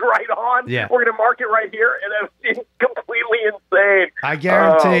moved right on. Yeah. We're going to mark it right here, and it was completely insane. I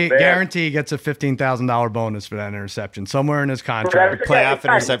guarantee he gets a $15,000 bonus for that interception somewhere in his contract. Playoff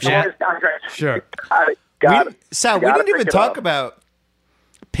interception. Yeah. Contract. Sure. Got it. Sal, we Gotta didn't even pick it talk up. about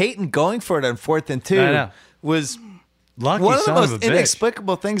Peyton going for it on 4th and 2 I know. was Lucky one of the son most of a bitch.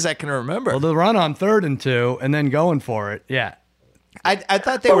 inexplicable things I can remember. Well, the run on 3rd and 2 and then going for it. Yeah. I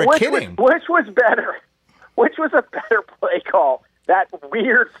thought they were kidding. Which was better? Which was a better play call? That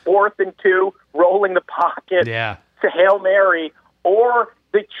weird 4th and 2 rolling the pocket Yeah. to Hail Mary, or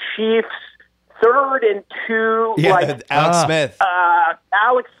the Chiefs 3rd and 2, Yeah, like Alex Smith.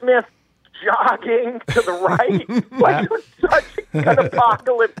 Alex Smith jogging to the right. Like, it was such an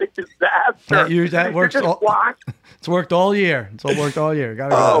apocalyptic disaster. That works. You just watch. It's worked all year. It's all worked all year.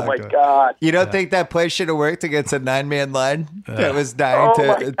 Gotta go Oh back my to it. God! You don't think that play should have worked against a 9-man line that was dying Oh to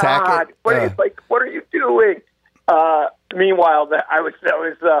my attack God! it? What are you doing? Meanwhile, I was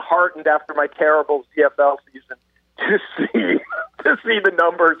heartened after my terrible CFL season to see the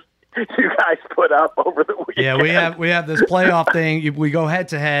numbers you guys put up over the weekend. Yeah, we have this playoff thing. We go head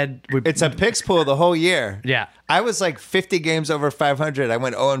to head. It's a picks pool the whole year. Yeah. I was like 50 games over 500. I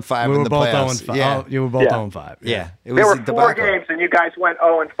went 0-5 We in were the both playoffs. 0-5. Yeah. Oh, you were both Yeah. 0-5. Yeah. It was There were a 4 debacle. games, and you guys went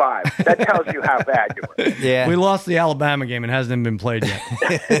 0-5. That tells you how bad you were. Yeah. We lost the Alabama game and hasn't even been played yet.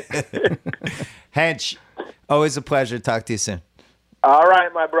 Hench, always a pleasure. Talk to you soon. All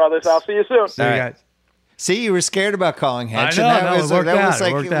right, my brothers. I'll see you soon. See you All right. guys. See, you were scared about calling Hench. I know, and no, it worked out,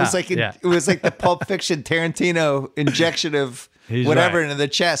 it worked out. It was like the Pulp Fiction Tarantino injection of He's whatever right. into the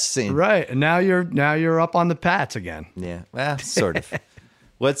chest scene. Right, and now you're up on the Pats again. Yeah, well, sort of.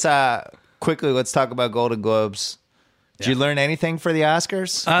 Let's talk about Golden Globes. Did you learn anything for the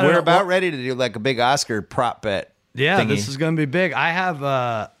Oscars? I don't We're know. about ready to do like a big Oscar prop bet. Yeah, thingy. this is going to be big. I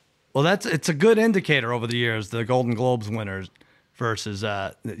have it's a good indicator over the years, the Golden Globes winners versus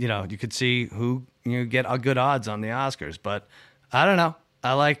you could see who get a good odds on the Oscars, but I don't know.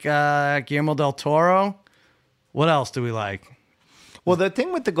 I like Guillermo del Toro. What else do we like? Well, the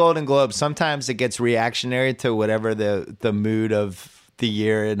thing with the Golden Globes, sometimes it gets reactionary to whatever the mood of the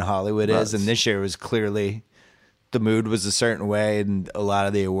year in Hollywood is, and this year was clearly the mood was a certain way, and a lot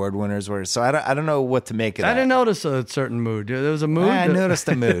of the award winners were. So I don't know what to make of that. I didn't notice a certain mood. There was a mood. I noticed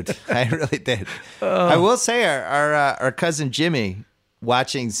the mood. I really did. I will say our cousin Jimmy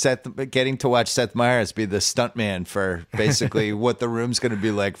getting to watch Seth Meyers be the stuntman for basically what the room's going to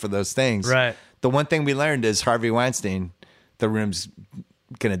be like for those things. Right. The one thing we learned is Harvey Weinstein, the room's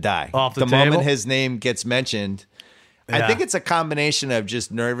going to die. Off the moment table? his name gets mentioned. I Yeah. think it's a combination of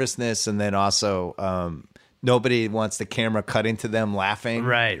just nervousness and then also nobody wants the camera cutting to them laughing.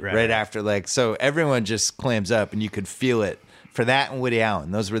 Right. After so everyone just clams up and you could feel it for that and Woody Allen.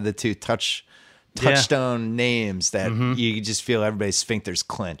 Those were the two touchstone names that you just feel everybody's sphincters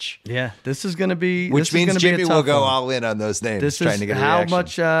clench. Yeah, this is going to be. Which means Jimmy will go all in on those names. This trying is to get a how reaction.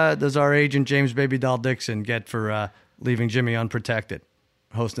 much does our agent James Baby Doll Dixon get for leaving Jimmy unprotected,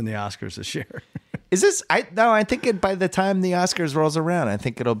 hosting the Oscars this year? Is this? I think by the time the Oscars rolls around, I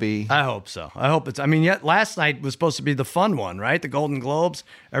think it'll be. I hope so. I hope it's. Last night was supposed to be the fun one, right? The Golden Globes.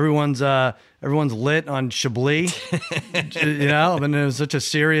 Everyone's lit on Chablis, and it was such a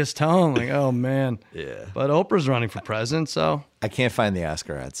serious tone. Like, oh man. Yeah. But Oprah's running for president, so. I can't find the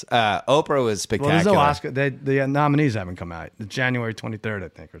Oscar ads. Oprah was spectacular. Well, there's no Oscar. The nominees haven't come out. It's January 23rd, I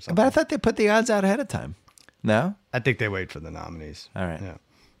think, or something. But I thought they put the odds out ahead of time. No. I think they wait for the nominees. All right. Yeah.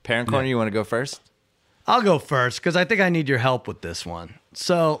 Parent Corner, you want to go first? I'll go first because I think I need your help with this one.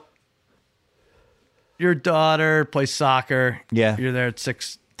 So, your daughter plays soccer. Yeah. You're there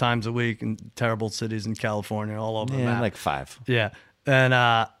 6 times a week in terrible cities in California, all over the Yeah, map. like 5. Yeah. And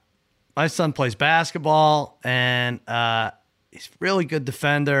my son plays basketball, and he's a really good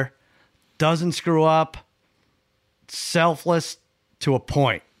defender, doesn't screw up, selfless to a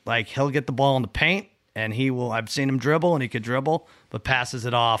point. Like, he'll get the ball in the paint, and I've seen him dribble, and he could dribble, but passes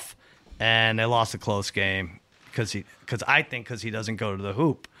it off. and they lost a close game because I think he doesn't go to the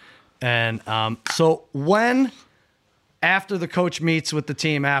hoop. And so when after the coach meets with the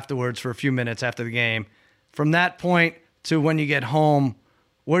team afterwards for a few minutes after the game, from that point to when you get home,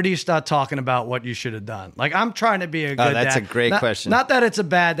 where do you start talking about what you should have done? Like, I'm trying to be a good dad. That's a great question. Not that it's a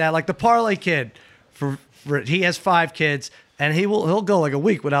bad dad. Like the parlay kid, he has 5 kids, and he'll go like a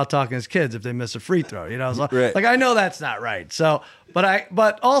week without talking to his kids if they miss a free throw. You know, so, right. Like I know that's not right. So,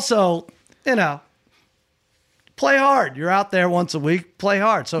 but also, you know, play hard. You're out there once a week. Play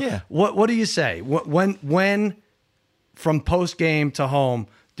hard. So, yeah. What do you say? When from post game to home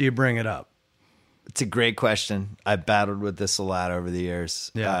do you bring it up? It's a great question. I've battled with this a lot over the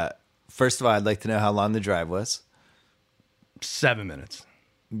years. Yeah. First of all, I'd like to know how long the drive was. 7 minutes.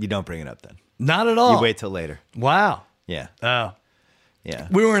 You don't bring it up then. Not at all. You wait till later. Wow. Yeah. Oh. Yeah.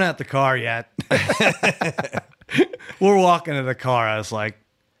 We weren't at the car yet. We're walking to the car. I was like,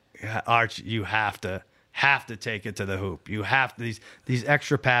 Arch, you have to take it to the hoop. You have to, these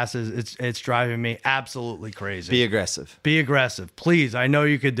extra passes. It's driving me absolutely crazy. Be aggressive. Be aggressive. Please. I know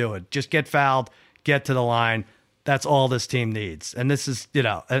you could do it. Just get fouled, get to the line. That's all this team needs. And this is, you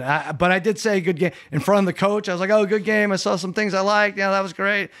know, but I did say good game in front of the coach. I was like, oh, good game. I saw some things I liked. Yeah, that was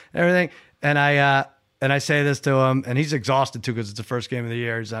great. Everything. And I say this to him, and he's exhausted too because it's the first game of the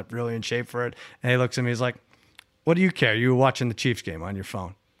year. He's not really in shape for it. And he looks at me. He's like, what do you care? You were watching the Chiefs game on your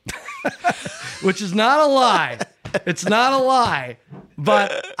phone. Which is not a lie. It's not a lie.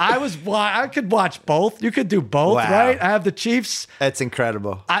 But I could watch both. You could do both, wow. right? I have the Chiefs. That's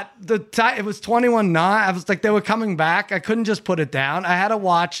incredible. It was 21-9. I was like, they were coming back. I couldn't just put it down. I had to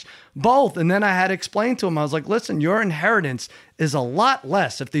watch both. And then I had to explain to him, I was like, listen, your inheritance is a lot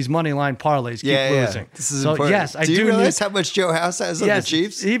less if these money line parlays keep losing. This is important. Yes, do you realize how much Joe House has on the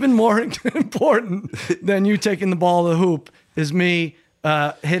Chiefs? Even more important than you taking the ball to the hoop is me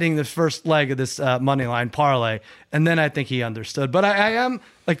hitting the first leg of this money line parlay, and then I think he understood. But I am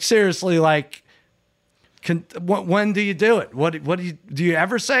like seriously like, when do you do it? What do you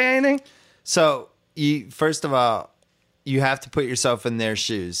ever say anything? So first of all, you have to put yourself in their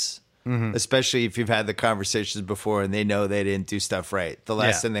shoes, especially if you've had the conversations before and they know they didn't do stuff right. The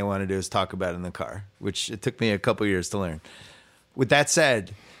last thing they want to do is talk about it in the car, which it took me a couple years to learn. With that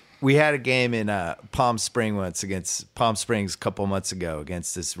said, we had a game in Palm Springs a couple months ago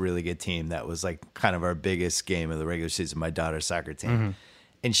against this really good team that was like kind of our biggest game of the regular season, my daughter's soccer team.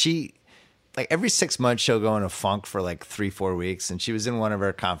 And she, like every 6 months, she'll go in a funk for like 3-4 weeks, and she was in one of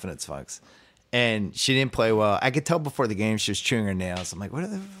her confidence funks. And she didn't play well. I could tell before the game she was chewing her nails. I'm like, what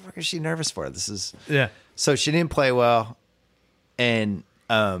the fuck is she nervous for? So she didn't play well, and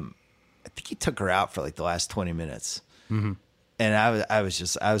I think he took her out for like the last 20 minutes. And I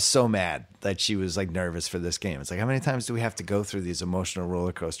was so mad that she was like nervous for this game. It's like, how many times do we have to go through these emotional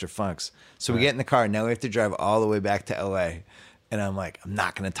roller coaster funks? So we get in the car. Now we have to drive all the way back to LA. And I'm like, I'm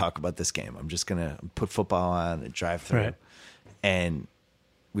not going to talk about this game. I'm just going to put football on and drive through. Right. And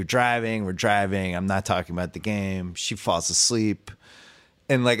we're driving. I'm not talking about the game. She falls asleep.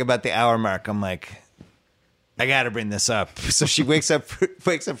 And like about the hour mark, I'm like, I got to bring this up. So she wakes up from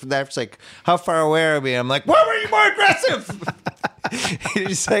that. She's like, how far away are we? I'm like, why were you more aggressive?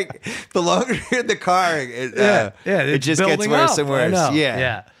 It's like the longer you're in the car, it just gets worse and worse.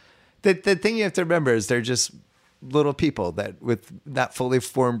 Yeah. The thing you have to remember is they're just little people that with not fully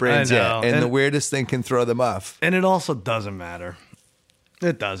formed brains yet. And the weirdest thing can throw them off. And it also doesn't matter.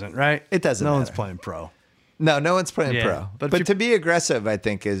 It doesn't, right? It doesn't No matter. one's playing pro. No one's playing pro. But to be aggressive, I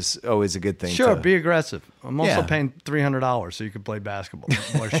think, is always a good thing. Sure, be aggressive. I'm also paying $300 so you can play basketball.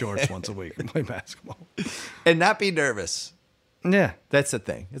 Wear shorts once a week and play basketball. And not be nervous. Yeah. That's the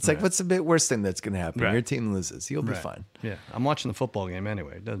thing. It's like, what's the bit worst thing that's going to happen? Right. Your team loses. You'll be fine. Yeah. I'm watching the football game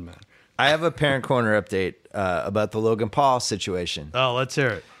anyway. It doesn't matter. I have a parent corner update about the Logan Paul situation. Oh, let's hear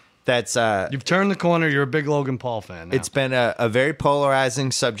it. That's You've turned the corner. You're a big Logan Paul fan now. It's been a very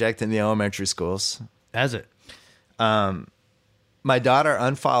polarizing subject in the elementary schools. Has it? My daughter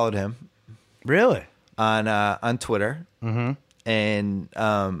unfollowed him. Really? On Twitter. And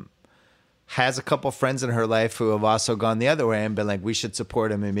has a couple friends in her life who have also gone the other way and been like, we should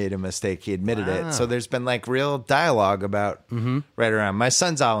support him. He made a mistake. He admitted it. So there's been like real dialogue about right around. My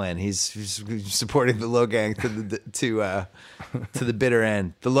son's all in. He's supporting the Low Gang to the bitter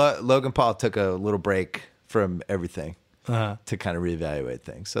end. Logan Paul took a little break from everything to kind of reevaluate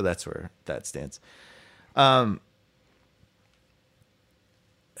things. So that's where that stands. Oh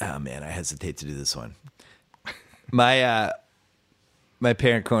man, I hesitate to do this one. My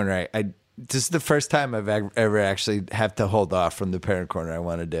parent corner, this is the first time I've ever actually have to hold off from the parent corner I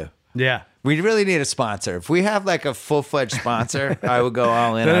want to do. Yeah. We really need a sponsor. If we have like a full-fledged sponsor, I would go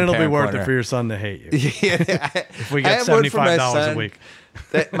all in. Then on it'll be Parent worth Corner. it for your son to hate you. Yeah, If we I get have one for my $75 a son. week.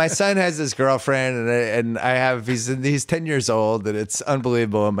 My son has this girlfriend, and I have he's 10 years old, and it's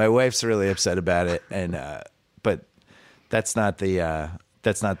unbelievable. And my wife's really upset about it, and but that's not the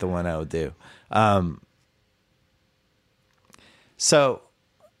one I would do. So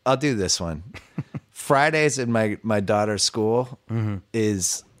I'll do this one. Fridays in my daughter's school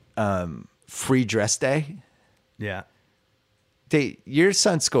is free dress day. Yeah. Your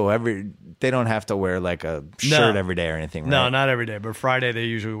son's school they don't have to wear like a shirt every day or anything, right? No, not every day, but Friday they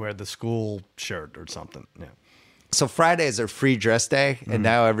usually wear the school shirt or something. Yeah. So Fridays are free dress day, and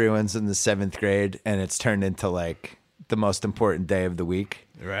now everyone's in the 7th grade, and it's turned into like the most important day of the week.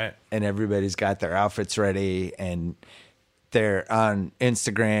 Right. And everybody's got their outfits ready, and they're on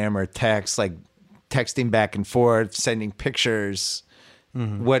Instagram or text, like texting back and forth, sending pictures.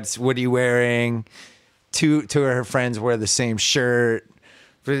 What are you wearing? Two of her friends wear the same shirt.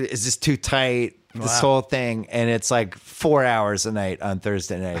 Is this too tight? This whole thing. And it's like 4 hours a night on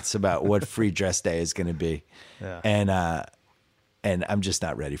Thursday nights about what free dress day is going to be. Yeah. And I'm just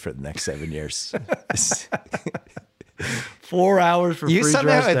not ready for the next 7 years. 4 hours for you free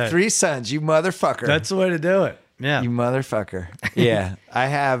somehow dress had day. 3 sons, you motherfucker. That's the way to do it. Yeah. You motherfucker. Yeah. I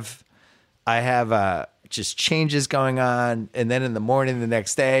have just changes going on, and then in the morning the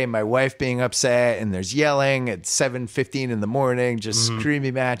next day, my wife being upset, and there's yelling at 7:15 in the morning, just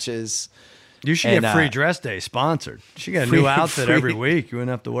screamy matches. You should get free dress day sponsored. You should get a new outfit every week. You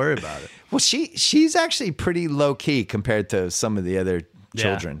wouldn't have to worry about it. Well, she's actually pretty low key compared to some of the other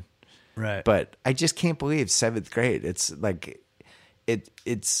children. Right. But I just can't believe 7th grade. It's like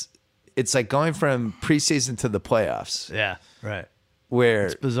it's like going from preseason to the playoffs. Yeah, right. Where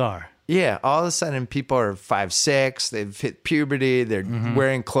it's bizarre. Yeah, all of a sudden people are 5'6", they've hit puberty, they're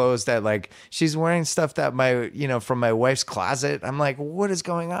wearing clothes that like she's wearing stuff that from my wife's closet. I'm like, what is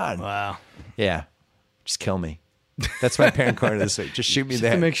going on? Wow. Yeah. Just kill me. That's my parent corner this week. Just shoot me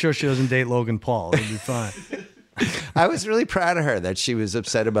there. To make sure she doesn't date Logan Paul. It'll be fine. I was really proud of her that she was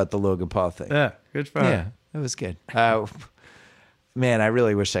upset about the Logan Paul thing. Yeah, good for her. Yeah, it was good. Man, I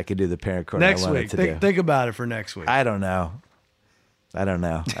really wish I could do the parent corner next I wanted week. to do. Think about it for next week. I don't know. I don't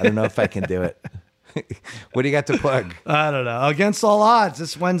know if I can do it. What do you got to plug? I don't know. Against all odds,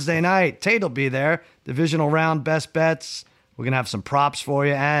 this Wednesday night, Tate will be there. Divisional round, best bets. We're going to have some props for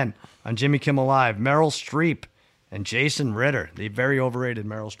you. And on Jimmy Kimmel Live, Meryl Streep and Jason Ritter, the very overrated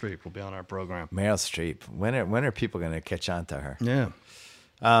Meryl Streep, will be on our program. Meryl Streep. When are people going to catch on to her? Yeah.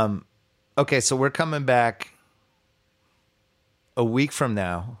 Okay, so we're coming back a week from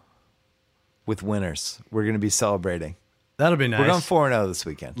now with winners. We're going to be celebrating. That'll be nice. We're going 4-0 this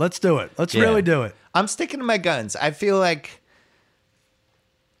weekend. Let's do it. Let's really do it. I'm sticking to my guns. I feel like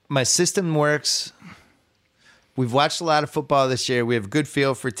my system works. We've watched a lot of football this year. We have a good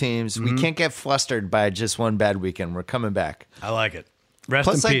feel for teams. We can't get flustered by just one bad weekend. We're coming back. I like it.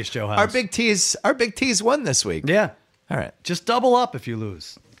 Rest in peace, Joe House. Our big T's won this week. Yeah. All right. Just double up if you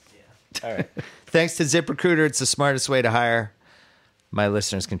lose. Yeah. All right. Thanks to ZipRecruiter. It's the smartest way to hire. My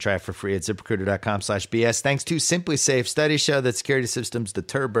listeners can try it for free at ZipRecruiter.com/BS. Thanks to Simply Safe. Studies show that security systems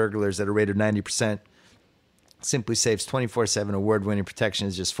deter burglars at a rate of 90%. Simply Safe's 24/7 award-winning protection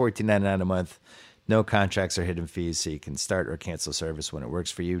is just $14.99 a month. No contracts or hidden fees, so you can start or cancel service when it works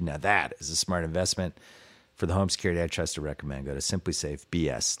for you. Now that is a smart investment. For the home security I trust to recommend, go to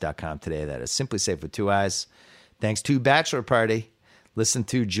simplysafebs.com today. That is Simply Safe with 2 eyes. Thanks to Bachelor Party. Listen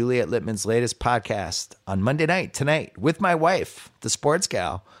to Juliet Littman's latest podcast on Monday night, tonight, with my wife, the sports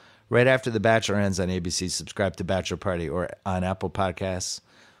gal, right after The Bachelor ends on ABC. Subscribe to Bachelor Party or on Apple Podcasts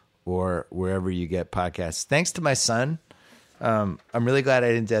or wherever you get podcasts. Thanks to my son. I'm really glad I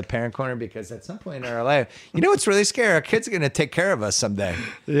didn't do that parent corner because at some point in our life, you know what's really scary? Our kids are going to take care of us someday.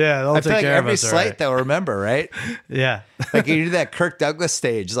 Yeah, they'll I take feel like care of every us. slight they'll remember, right? Yeah. Like you did that Kirk Douglas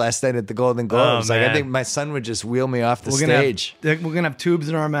stage last night at the Golden Globes. I think my son would just wheel me off the stage. We're gonna have tubes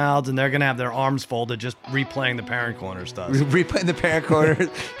in our mouths, and they're gonna have their arms folded, just replaying the parent corner stuff. Replaying the parent corner,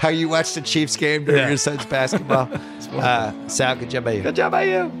 how you watched the Chiefs game during your son's basketball. Sal, good job by you. Good job by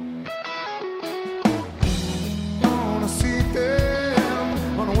you.